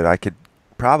knew that I could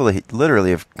probably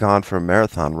literally have gone for a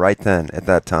marathon right then at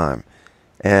that time,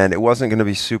 and it wasn't going to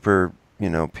be super,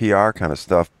 PR kind of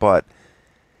stuff, but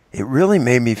it really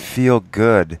made me feel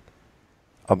good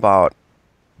about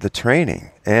the training.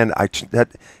 And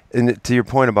and to your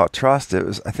point about trust,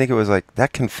 I think it was like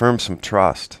that confirmed some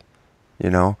trust,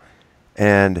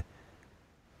 and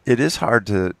it is hard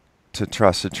to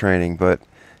trust the training, but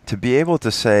to be able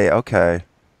to say, okay,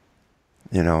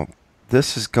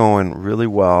 this is going really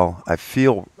well. I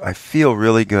feel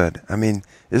really good. I mean,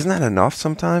 isn't that enough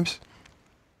sometimes?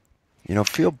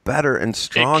 Feel better and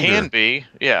stronger. It can be,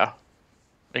 yeah.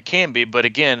 It can be, but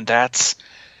again,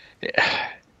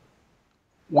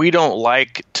 we don't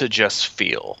like to just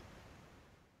feel.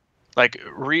 Like,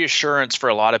 reassurance for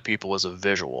a lot of people is a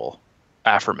visual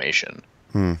affirmation.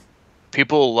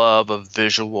 People love a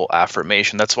visual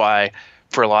affirmation. That's why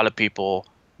for a lot of people,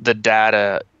 the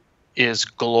data is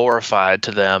glorified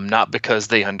to them, not because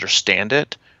they understand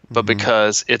it, but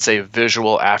because it's a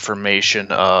visual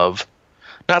affirmation of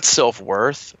not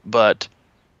self-worth, but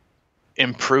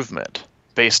improvement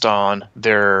based on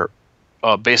their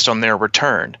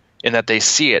return, and that they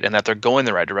see it, and that they're going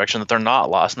the right direction, that they're not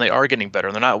lost, and they are getting better,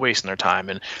 and they're not wasting their time,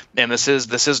 and this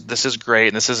is great,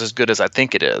 and this is as good as I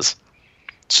think it is.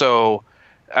 So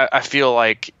I feel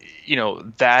like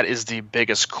that is the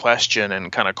biggest question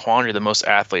and kind of quandary that most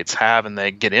athletes have, and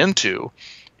they get into,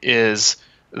 is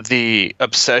the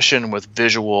obsession with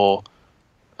visual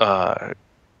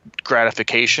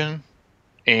gratification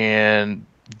and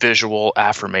visual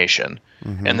affirmation,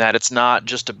 and that it's not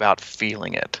just about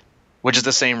feeling it, which is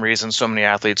the same reason so many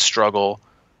athletes struggle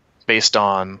based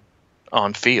on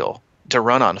feel, to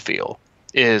run on feel,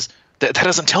 is that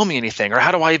doesn't tell me anything, or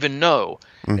how do I even know?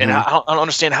 And I don't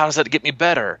understand, how does that get me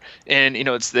better? And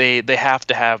it's they have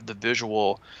to have the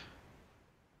visual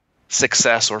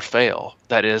success or fail,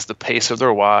 that is the pace of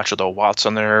their watch, or the watts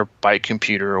on their bike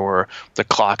computer, or the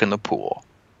clock in the pool.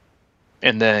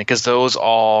 And then, because those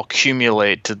all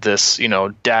accumulate to this,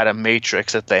 data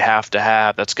matrix that they have to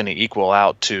have, that's going to equal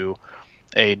out to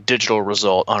a digital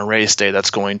result on race day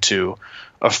that's going to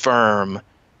affirm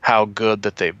how good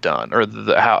that they've done, or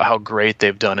how great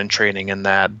they've done in training, and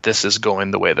that this is going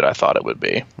the way that I thought it would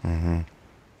be.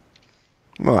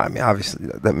 Well, I mean, obviously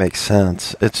that makes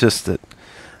sense. It's just that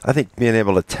I think being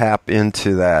able to tap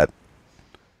into that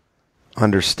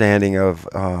understanding of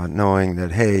knowing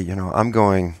that, hey, I'm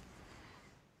going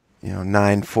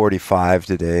 9:45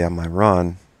 today on my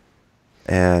run,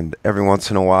 and every once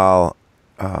in a while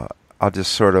I'll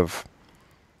just sort of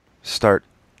start.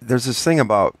 There's this thing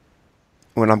about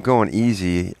when I'm going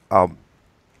easy, I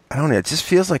don't know, it just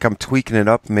feels like I'm tweaking it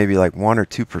up maybe like 1 or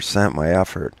 2% my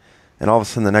effort, and all of a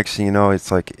sudden the next thing you know,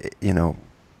 it's like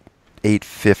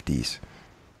 850s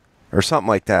or something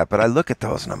like that. But I look at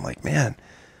those and I'm like, man,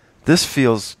 this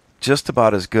feels just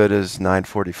about as good as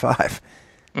 9:45.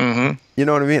 You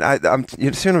know what I mean?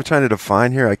 You see what I'm trying to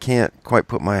define here? I can't quite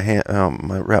put my hand,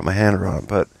 wrap my hand around it,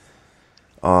 but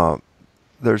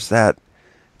there's that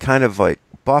kind of like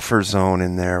buffer zone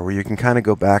in there where you can kind of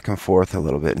go back and forth a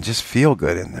little bit and just feel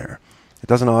good in there. It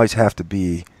doesn't always have to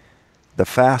be the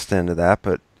fast end of that,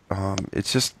 but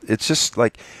it's just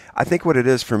like, I think what it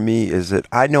is for me is that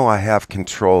I know I have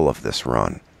control of this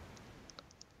run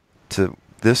to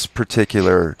this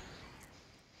particular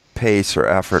pace or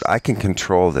effort. I can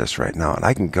control this right now, and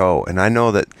I can go. And I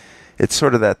know that it's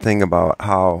sort of that thing about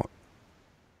how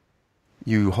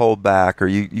you hold back, or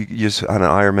you just on an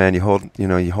Ironman,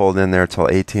 you hold in there till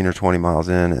 18 or 20 miles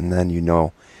in, and then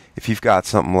if you've got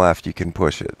something left, you can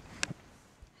push it.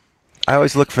 I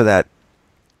always look for that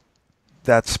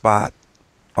spot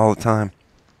all the time.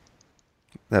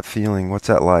 That feeling, what's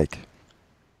that like?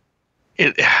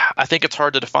 I think it's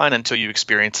hard to define until you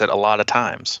experience it a lot of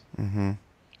times.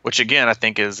 Which again, I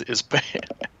think is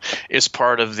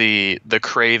part of the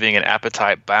craving and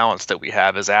appetite balance that we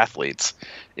have as athletes,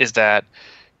 is that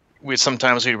we'd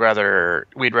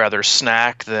rather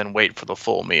snack than wait for the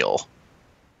full meal.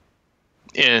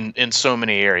 In so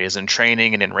many areas, in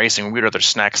training and in racing, we'd rather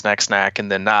snack,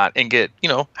 and then not, and get,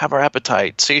 have our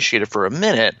appetite satiated for a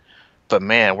minute, but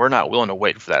man, we're not willing to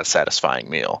wait for that satisfying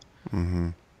meal.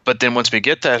 But then once we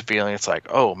get that feeling, it's like,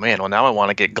 oh man, well now I want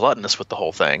to get gluttonous with the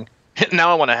whole thing.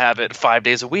 Now I want to have it 5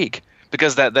 days a week,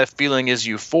 because that feeling is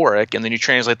euphoric, and then you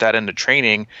translate that into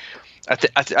training. I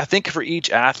think for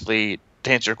each athlete,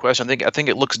 to answer your question, I think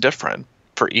it looks different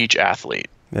for each athlete.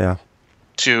 Yeah.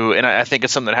 And I think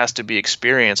it's something that has to be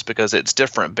experienced because it's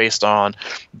different based on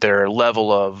their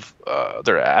level of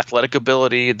their athletic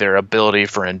ability, their ability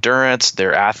for endurance,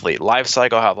 their athlete life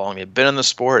cycle, how long they've been in the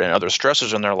sport, and other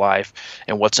stressors in their life,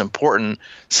 and what's important.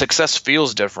 Success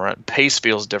feels different. Pace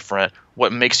feels different.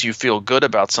 What makes you feel good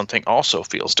about something also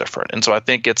feels different. And so I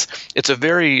think it's a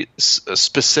very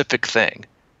specific thing.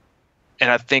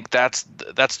 And I think that's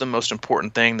the most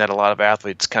important thing that a lot of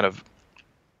athletes kind of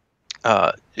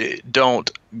don't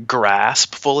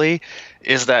grasp fully,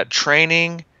 is that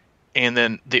training and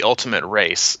then the ultimate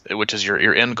race, which is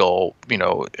your end goal,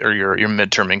 or your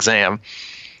midterm exam.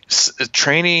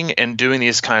 Training and doing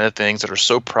these kind of things that are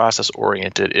so process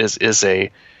oriented is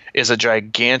a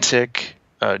gigantic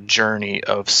journey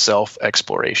of self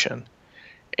exploration,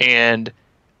 and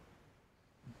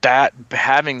that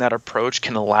having that approach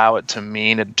can allow it to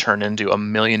mean and turn into a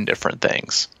million different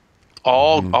things,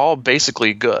 all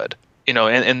basically good.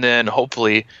 And then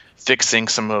hopefully fixing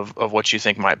some of what you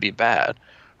think might be bad.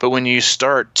 But when you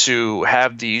start to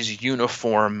have these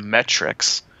uniform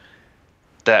metrics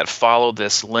that follow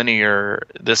this linear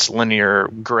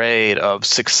grade of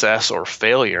success or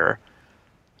failure,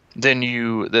 then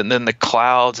the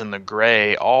clouds and the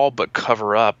gray all but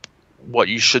cover up what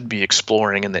you should be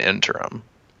exploring in the interim,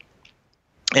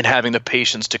 and having the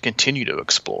patience to continue to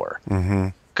explore.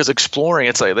 Because exploring,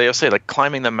 it's like they say, like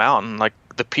climbing the mountain, like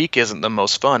the peak isn't the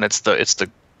most fun. It's the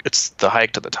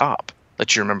hike to the top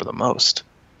that you remember the most.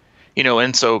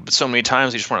 And so many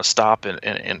times you just want to stop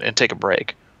and take a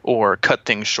break, or cut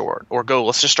things short, or go,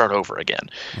 let's just start over again.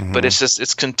 But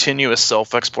it's continuous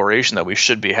self-exploration that we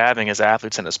should be having as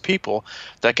athletes and as people,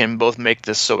 that can both make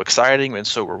this so exciting and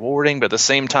so rewarding, but at the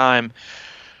same time,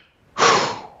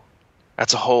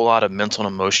 that's a whole lot of mental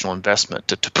and emotional investment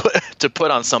to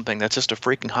put on something that's just a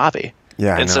freaking hobby.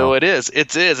 Yeah, and so it's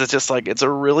just like, it's a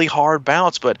really hard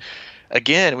balance. But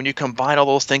again, when you combine all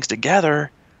those things together,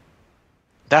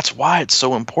 that's why it's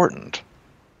so important.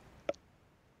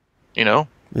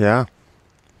 Yeah,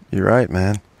 you're right,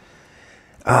 man.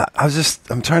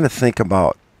 I'm trying to think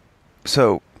about,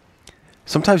 so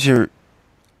sometimes I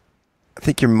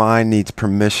think your mind needs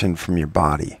permission from your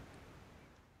body.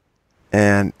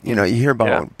 And, you hear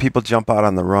about people jump out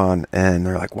on the run and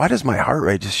they're like, why does my heart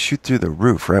rate just shoot through the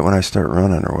roof right when I start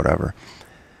running or whatever?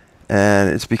 And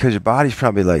it's because your body's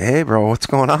probably like, hey, bro, what's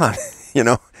going on?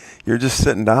 You're just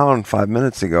sitting down 5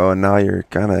 minutes ago and now you're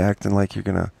kind of acting like you're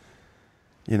going to,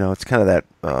 it's kind of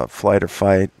that flight or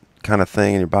fight kind of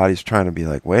thing. And your body's trying to be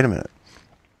like, wait a minute.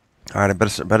 All right,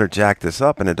 I better jack this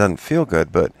up, and it doesn't feel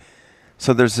good. But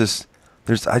so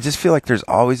I just feel like there's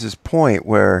always this point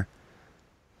where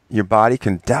your body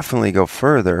can definitely go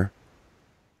further,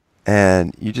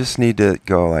 and you just need to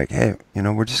go like, hey,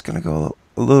 we're just going to go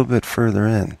a little bit further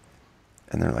in.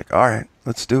 And they're like, all right,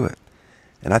 let's do it.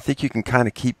 And I think you can kind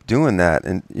of keep doing that.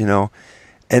 And,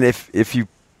 and if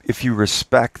you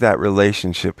respect that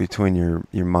relationship between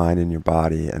your mind and your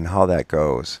body and how that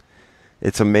goes,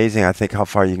 it's amazing, I think, how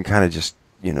far you can kind of just,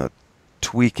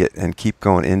 tweak it and keep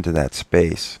going into that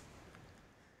space.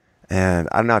 And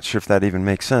I'm not sure if that even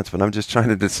makes sense, but I'm just trying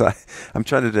to decide. I'm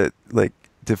trying to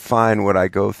define what I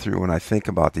go through when I think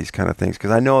about these kind of things,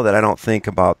 because I know that I don't think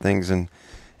about things in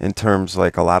terms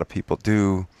like a lot of people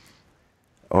do,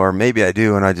 or maybe I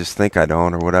do and I just think I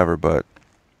don't, or whatever. But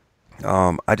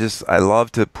I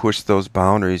love to push those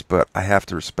boundaries, but I have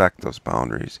to respect those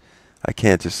boundaries. I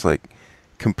can't just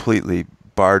completely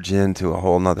barge into a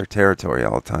whole nother territory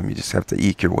all the time. You just have to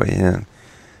eke your way in.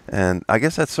 And I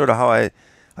guess that's sort of how I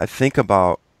think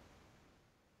about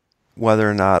whether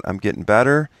or not I'm getting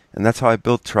better, and that's how I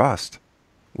build trust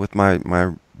with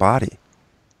my body.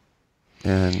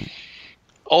 And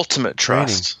ultimate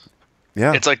trust.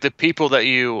 Yeah. It's like the people that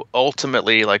you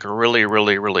ultimately really,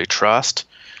 really, really trust,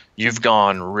 you've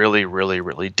gone really, really,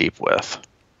 really deep with.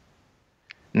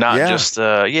 Not just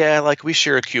we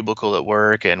share a cubicle at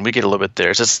work and we get a little bit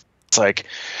there. It's like,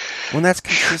 well, that's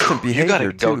consistent behavior. You got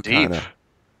to go deep. Kinda.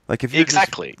 Like if you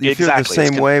you feel the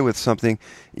same way with something,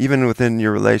 even within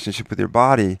your relationship with your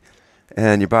body,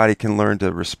 and your body can learn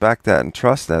to respect that and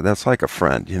trust that. That's like a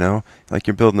friend, like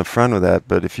you're building a friend with that.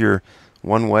 But if you're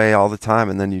one way all the time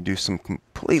and then you do some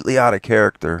completely out of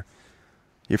character,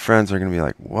 your friends are going to be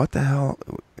like, what the hell?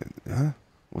 Huh?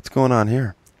 What's going on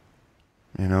here?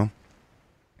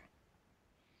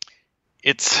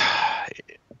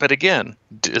 But again,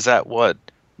 is that what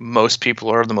most people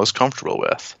are the most comfortable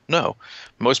with? No.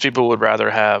 Most people would rather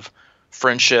have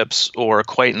friendships or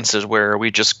acquaintances where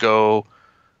we just go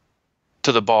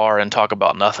to the bar and talk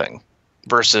about nothing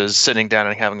versus sitting down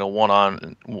and having a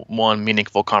one-on-one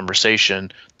meaningful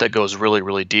conversation that goes really,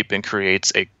 really deep and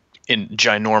creates a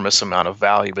ginormous amount of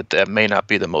value, but that may not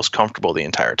be the most comfortable the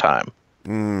entire time.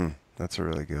 That's a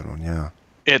really good one. Yeah.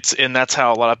 And that's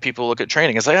how a lot of people look at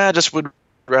training. It's like, I just would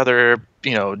rather,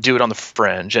 do it on the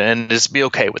fringe and just be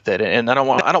okay with it. And I don't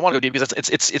want to go deep because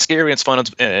it's scary and it's fun.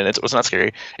 It's not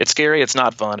scary. It's scary. It's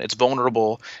not fun. It's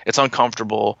vulnerable. It's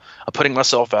uncomfortable. I'm putting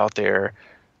myself out there.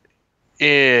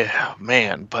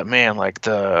 Man, like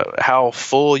how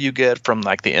full you get from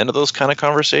like the end of those kind of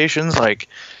conversations, like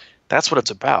that's what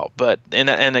it's about. But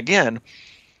and again,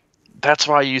 that's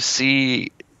why you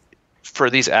see for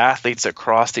these athletes that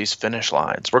cross these finish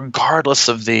lines, regardless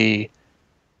of the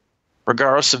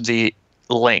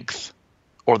length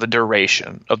or the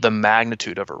duration of the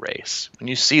magnitude of a race, when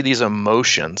you see these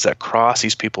emotions that cross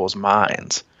these people's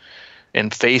minds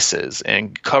and faces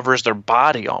and covers their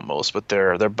body almost with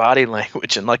their body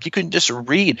language, and like you can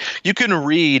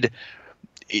read,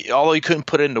 although you couldn't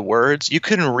put it into words, you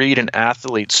can read an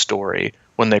athlete's story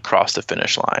when they cross the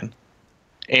finish line.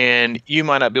 And you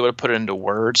might not be able to put it into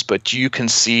words, but you can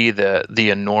see the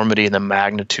enormity and the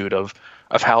magnitude of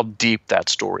how deep that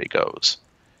story goes.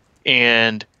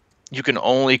 And you can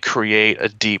only create a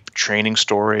deep training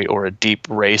story or a deep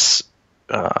race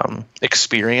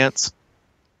experience,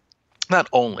 not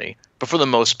only, but for the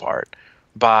most part,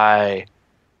 by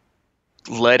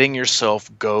letting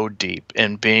yourself go deep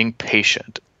and being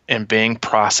patient and being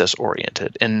process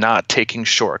oriented and not taking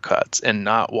shortcuts and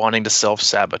not wanting to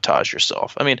self-sabotage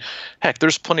yourself. I mean, heck,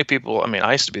 there's plenty of people. I mean,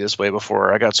 I used to be this way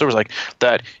before I got sober, like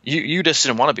that you just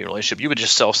didn't want to be in a relationship. You would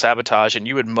just self-sabotage and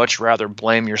you would much rather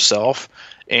blame yourself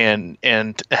and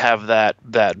have that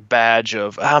badge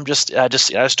of I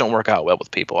just don't work out well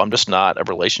with people. I'm just not a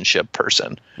relationship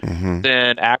person.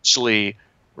 Than actually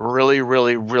really,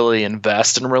 really, really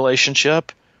invest in a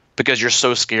relationship, because you're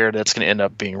so scared that it's going to end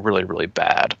up being really, really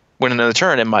bad. When in the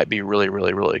turn, it might be really,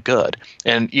 really, really good.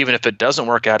 And even if it doesn't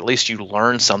work out, at least you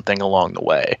learn something along the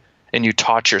way and you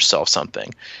taught yourself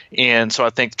something. And so I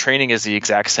think training is the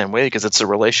exact same way, because it's a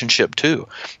relationship too.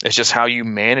 It's just how you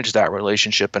manage that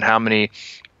relationship and how many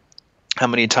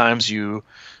times you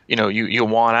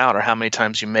want out, or how many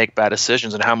times you make bad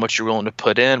decisions, and how much you're willing to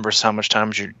put in versus how much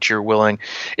times you're willing.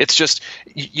 It's just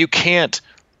you can't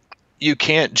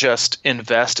just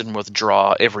invest and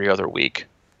withdraw every other week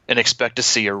and expect to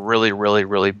see a really, really,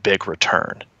 really big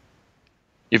return.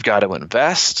 You've got to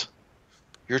invest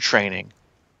your training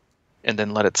and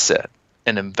then let it sit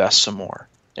and invest some more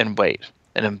and wait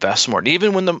and invest some more. And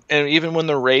even when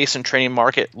the race and training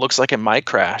market looks like it might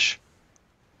crash,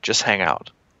 just hang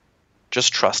out.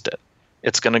 Just trust it.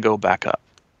 It's going to go back up.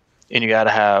 And you got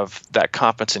to have that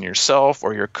confidence in yourself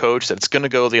or your coach that it's going to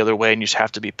go the other way, and you just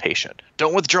have to be patient.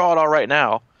 Don't withdraw it all right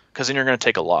now, because then you're going to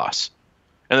take a loss.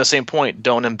 And at the same point,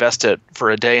 don't invest it for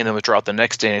a day and then withdraw it the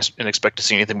next day and expect to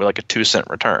see anything but like a 2-cent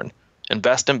return.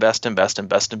 Invest.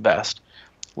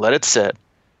 Let it sit.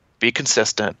 Be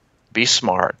consistent. Be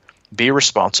smart. Be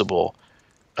responsible.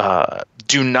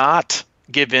 Do not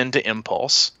give in to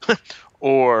impulse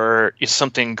or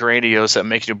something grandiose that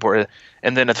makes you bored.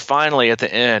 And then finally at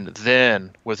the end,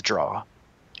 then withdraw.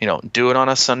 Do it on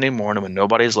a Sunday morning when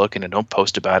nobody's looking, and don't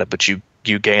post about it, but you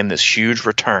gain this huge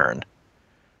return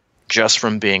just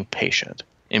from being patient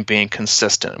and being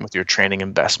consistent with your training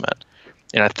investment.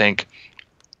 And I think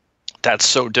that's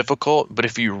so difficult, but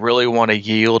if you really want to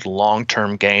yield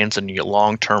long-term gains and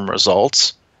long-term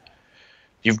results,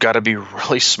 you've got to be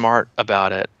really smart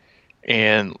about it.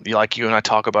 And like you and I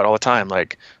talk about all the time,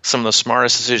 like some of the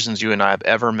smartest decisions you and I have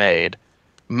ever made,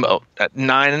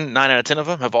 9 out of 10 of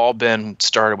them have all been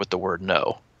started with the word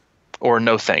no, or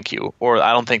no thank you, or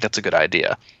I don't think that's a good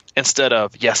idea, instead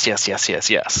of yes.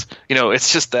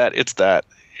 It's just that it's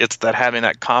that having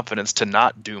that confidence to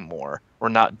not do more or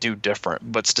not do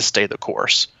different, but to stay the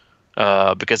course,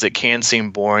 because it can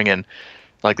seem boring, and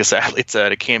like this athlete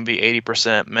said, it can be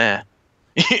 80% meh,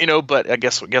 But I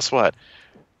guess what?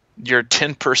 Your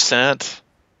 10%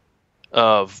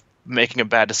 of making a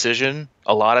bad decision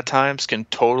a lot of times can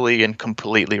totally and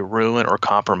completely ruin or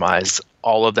compromise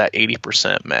all of that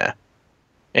 80% meh.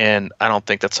 And I don't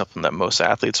think that's something that most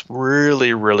athletes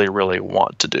really, really, really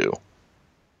want to do.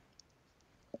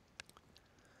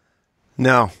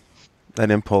 No,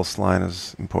 that impulse line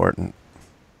is important.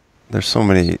 There's so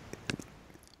many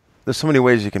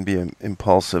ways you can be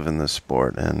impulsive in this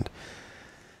sport, and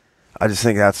I just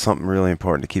think that's something really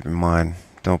important to keep in mind.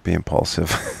 Don't be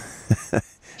impulsive.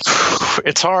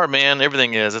 It's hard, man.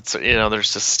 Everything is.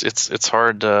 There's just it's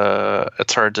hard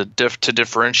to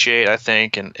differentiate, I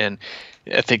think, and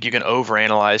I think you can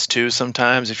overanalyze too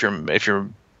sometimes if you're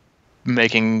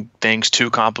making things too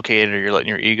complicated or you're letting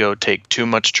your ego take too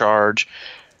much charge.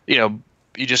 You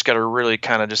just got to really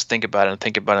kind of just think about it and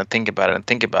think about it and think about it and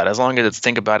think about it. As long as it's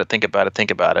think about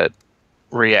it,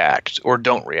 react or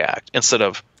don't react instead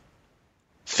of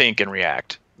think and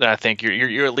react. Then I think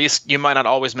you're at least, you might not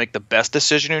always make the best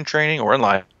decision in training or in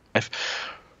life,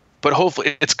 but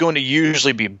hopefully it's going to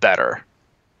usually be better.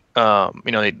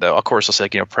 Of course they'll say,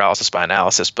 paralysis by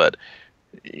analysis, but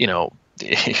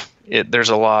there's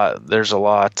a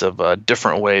lot of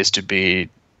different ways to be,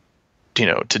 to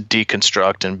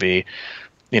deconstruct and be,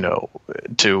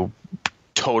 to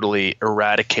totally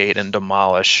eradicate and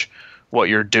demolish what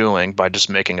you're doing by just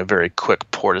making a very quick,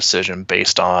 poor decision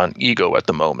based on ego at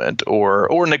the moment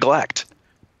or neglect,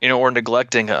 or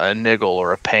neglecting a niggle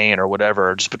or a pain or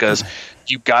whatever, just because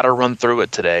you got to run through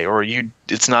it today, or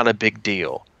it's not a big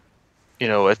deal.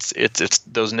 It's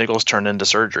those niggles turn into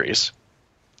surgeries.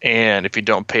 And if you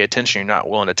don't pay attention, you're not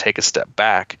willing to take a step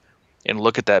back and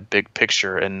look at that big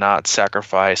picture and not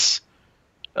sacrifice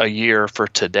a year for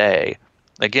today.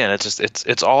 Again,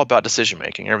 it's all about decision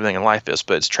making. Everything in life is,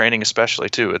 but it's training especially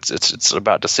too. It's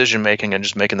about decision making and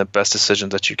just making the best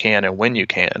decisions that you can and when you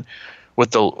can,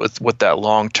 with that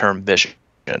long term vision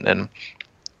and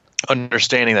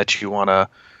understanding that you want to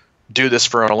do this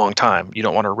for a long time. You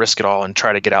don't want to risk it all and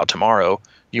try to get out tomorrow.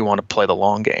 You want to play the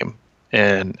long game.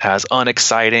 And as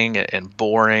unexciting and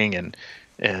boring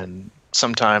and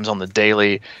sometimes on the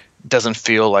daily doesn't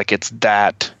feel like it's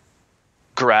that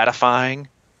gratifying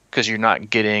because you're not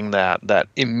getting that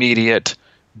immediate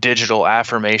digital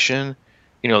affirmation,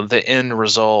 the end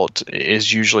result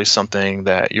is usually something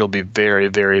that you'll be very,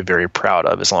 very, very proud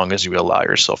of as long as you allow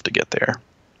yourself to get there.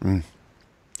 Mm.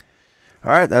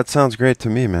 All right. That sounds great to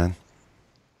me, man.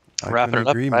 Wrapping it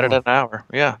up right at an hour.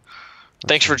 Yeah.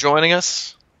 Thanks for joining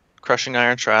us. Crushing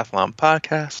Iron Triathlon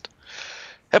Podcast,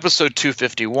 episode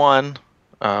 251.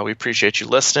 We appreciate you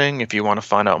listening. If you want to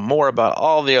find out more about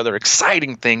all the other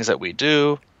exciting things that we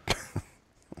do,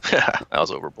 that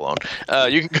was overblown.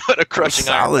 You can go to Crushing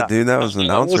Iron. Solid, dude. That was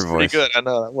announcer voice. Pretty good. I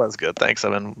know that was good. Thanks.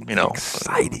 I've been,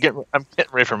 exciting. I'm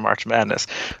getting ready for March Madness.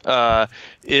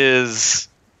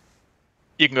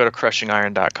 You can go to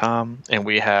crushingiron.com, and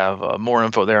we have more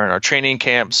info there in our training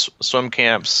camps, swim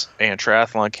camps, and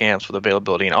triathlon camps with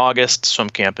availability in August,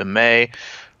 swim camp in May.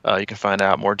 You can find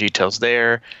out more details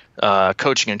there.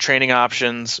 Coaching and training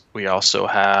options. We also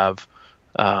have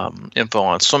info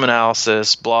on swim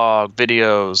analysis, blog,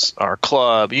 videos, our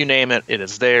club, you name it, it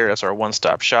is there. That's our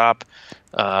one-stop shop.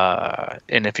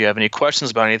 And if you have any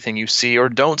questions about anything you see or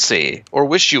don't see or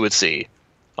wish you would see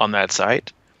on that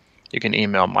site, you can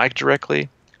email Mike directly,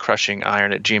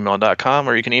 crushingiron@gmail.com,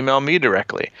 or you can email me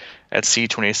directly at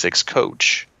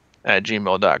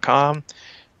c26coach@gmail.com.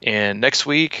 And next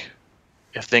week,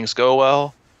 if things go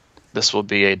well, this will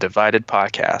be a divided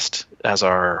podcast as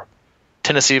our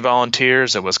Tennessee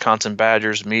Volunteers and Wisconsin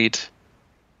Badgers meet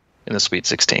in the Sweet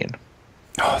 16.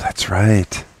 Oh, that's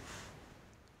right.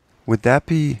 Would that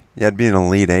be? Yeah, it'd be an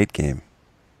Elite Eight game.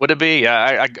 Would it be?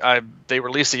 Yeah, they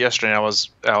released it yesterday. And I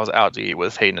was out to eat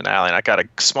with Hayden and Allie, and I got a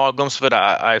small glimpse of it.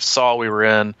 I saw you're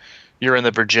in the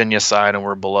Virginia side, and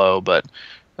we're below, but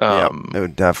yeah, it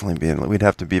would definitely be. We'd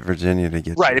have to beat Virginia to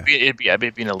get right. It'd be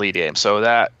an Elite game. So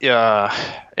that,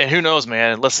 and who knows,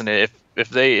 man? Listen, if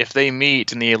they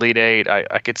meet in the Elite Eight,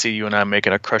 I could see you and I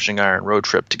making a Crushing Iron road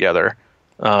trip together.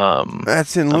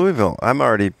 That's in Louisville. I'm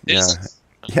already. Yeah.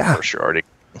 Of course, you're already.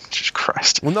 Jesus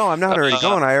Christ. Well, no, I'm not already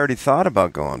going. I already thought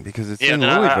about going because it's in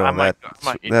Louisville.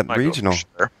 That regional.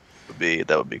 Sure.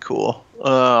 That would be cool.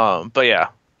 But yeah.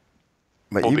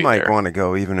 But you might want to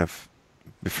go even if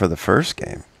for the first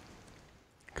game,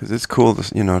 because it's cool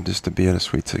to just to be at a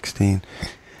Sweet 16.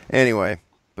 Anyway,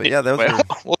 but yeah,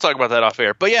 we'll talk about that off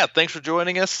air. But yeah, thanks for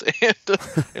joining us, and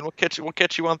we'll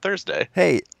catch you on Thursday.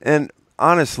 Hey, and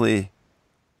honestly,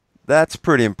 that's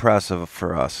pretty impressive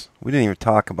for us. We didn't even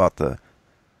talk about the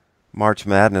March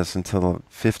Madness until the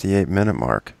 58-minute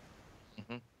mark.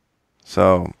 Mm-hmm.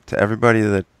 So to everybody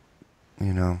that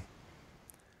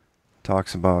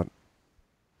talks about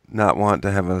not wanting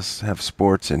to have us have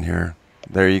sports in here,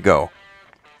 there you go.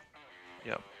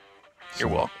 Yep. You're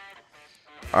welcome.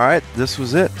 All right, this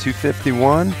was it,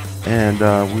 251, and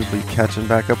we'll be catching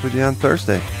back up with you on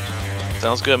Thursday.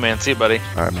 Sounds good, man. See you, buddy.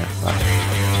 All right, man.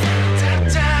 Bye.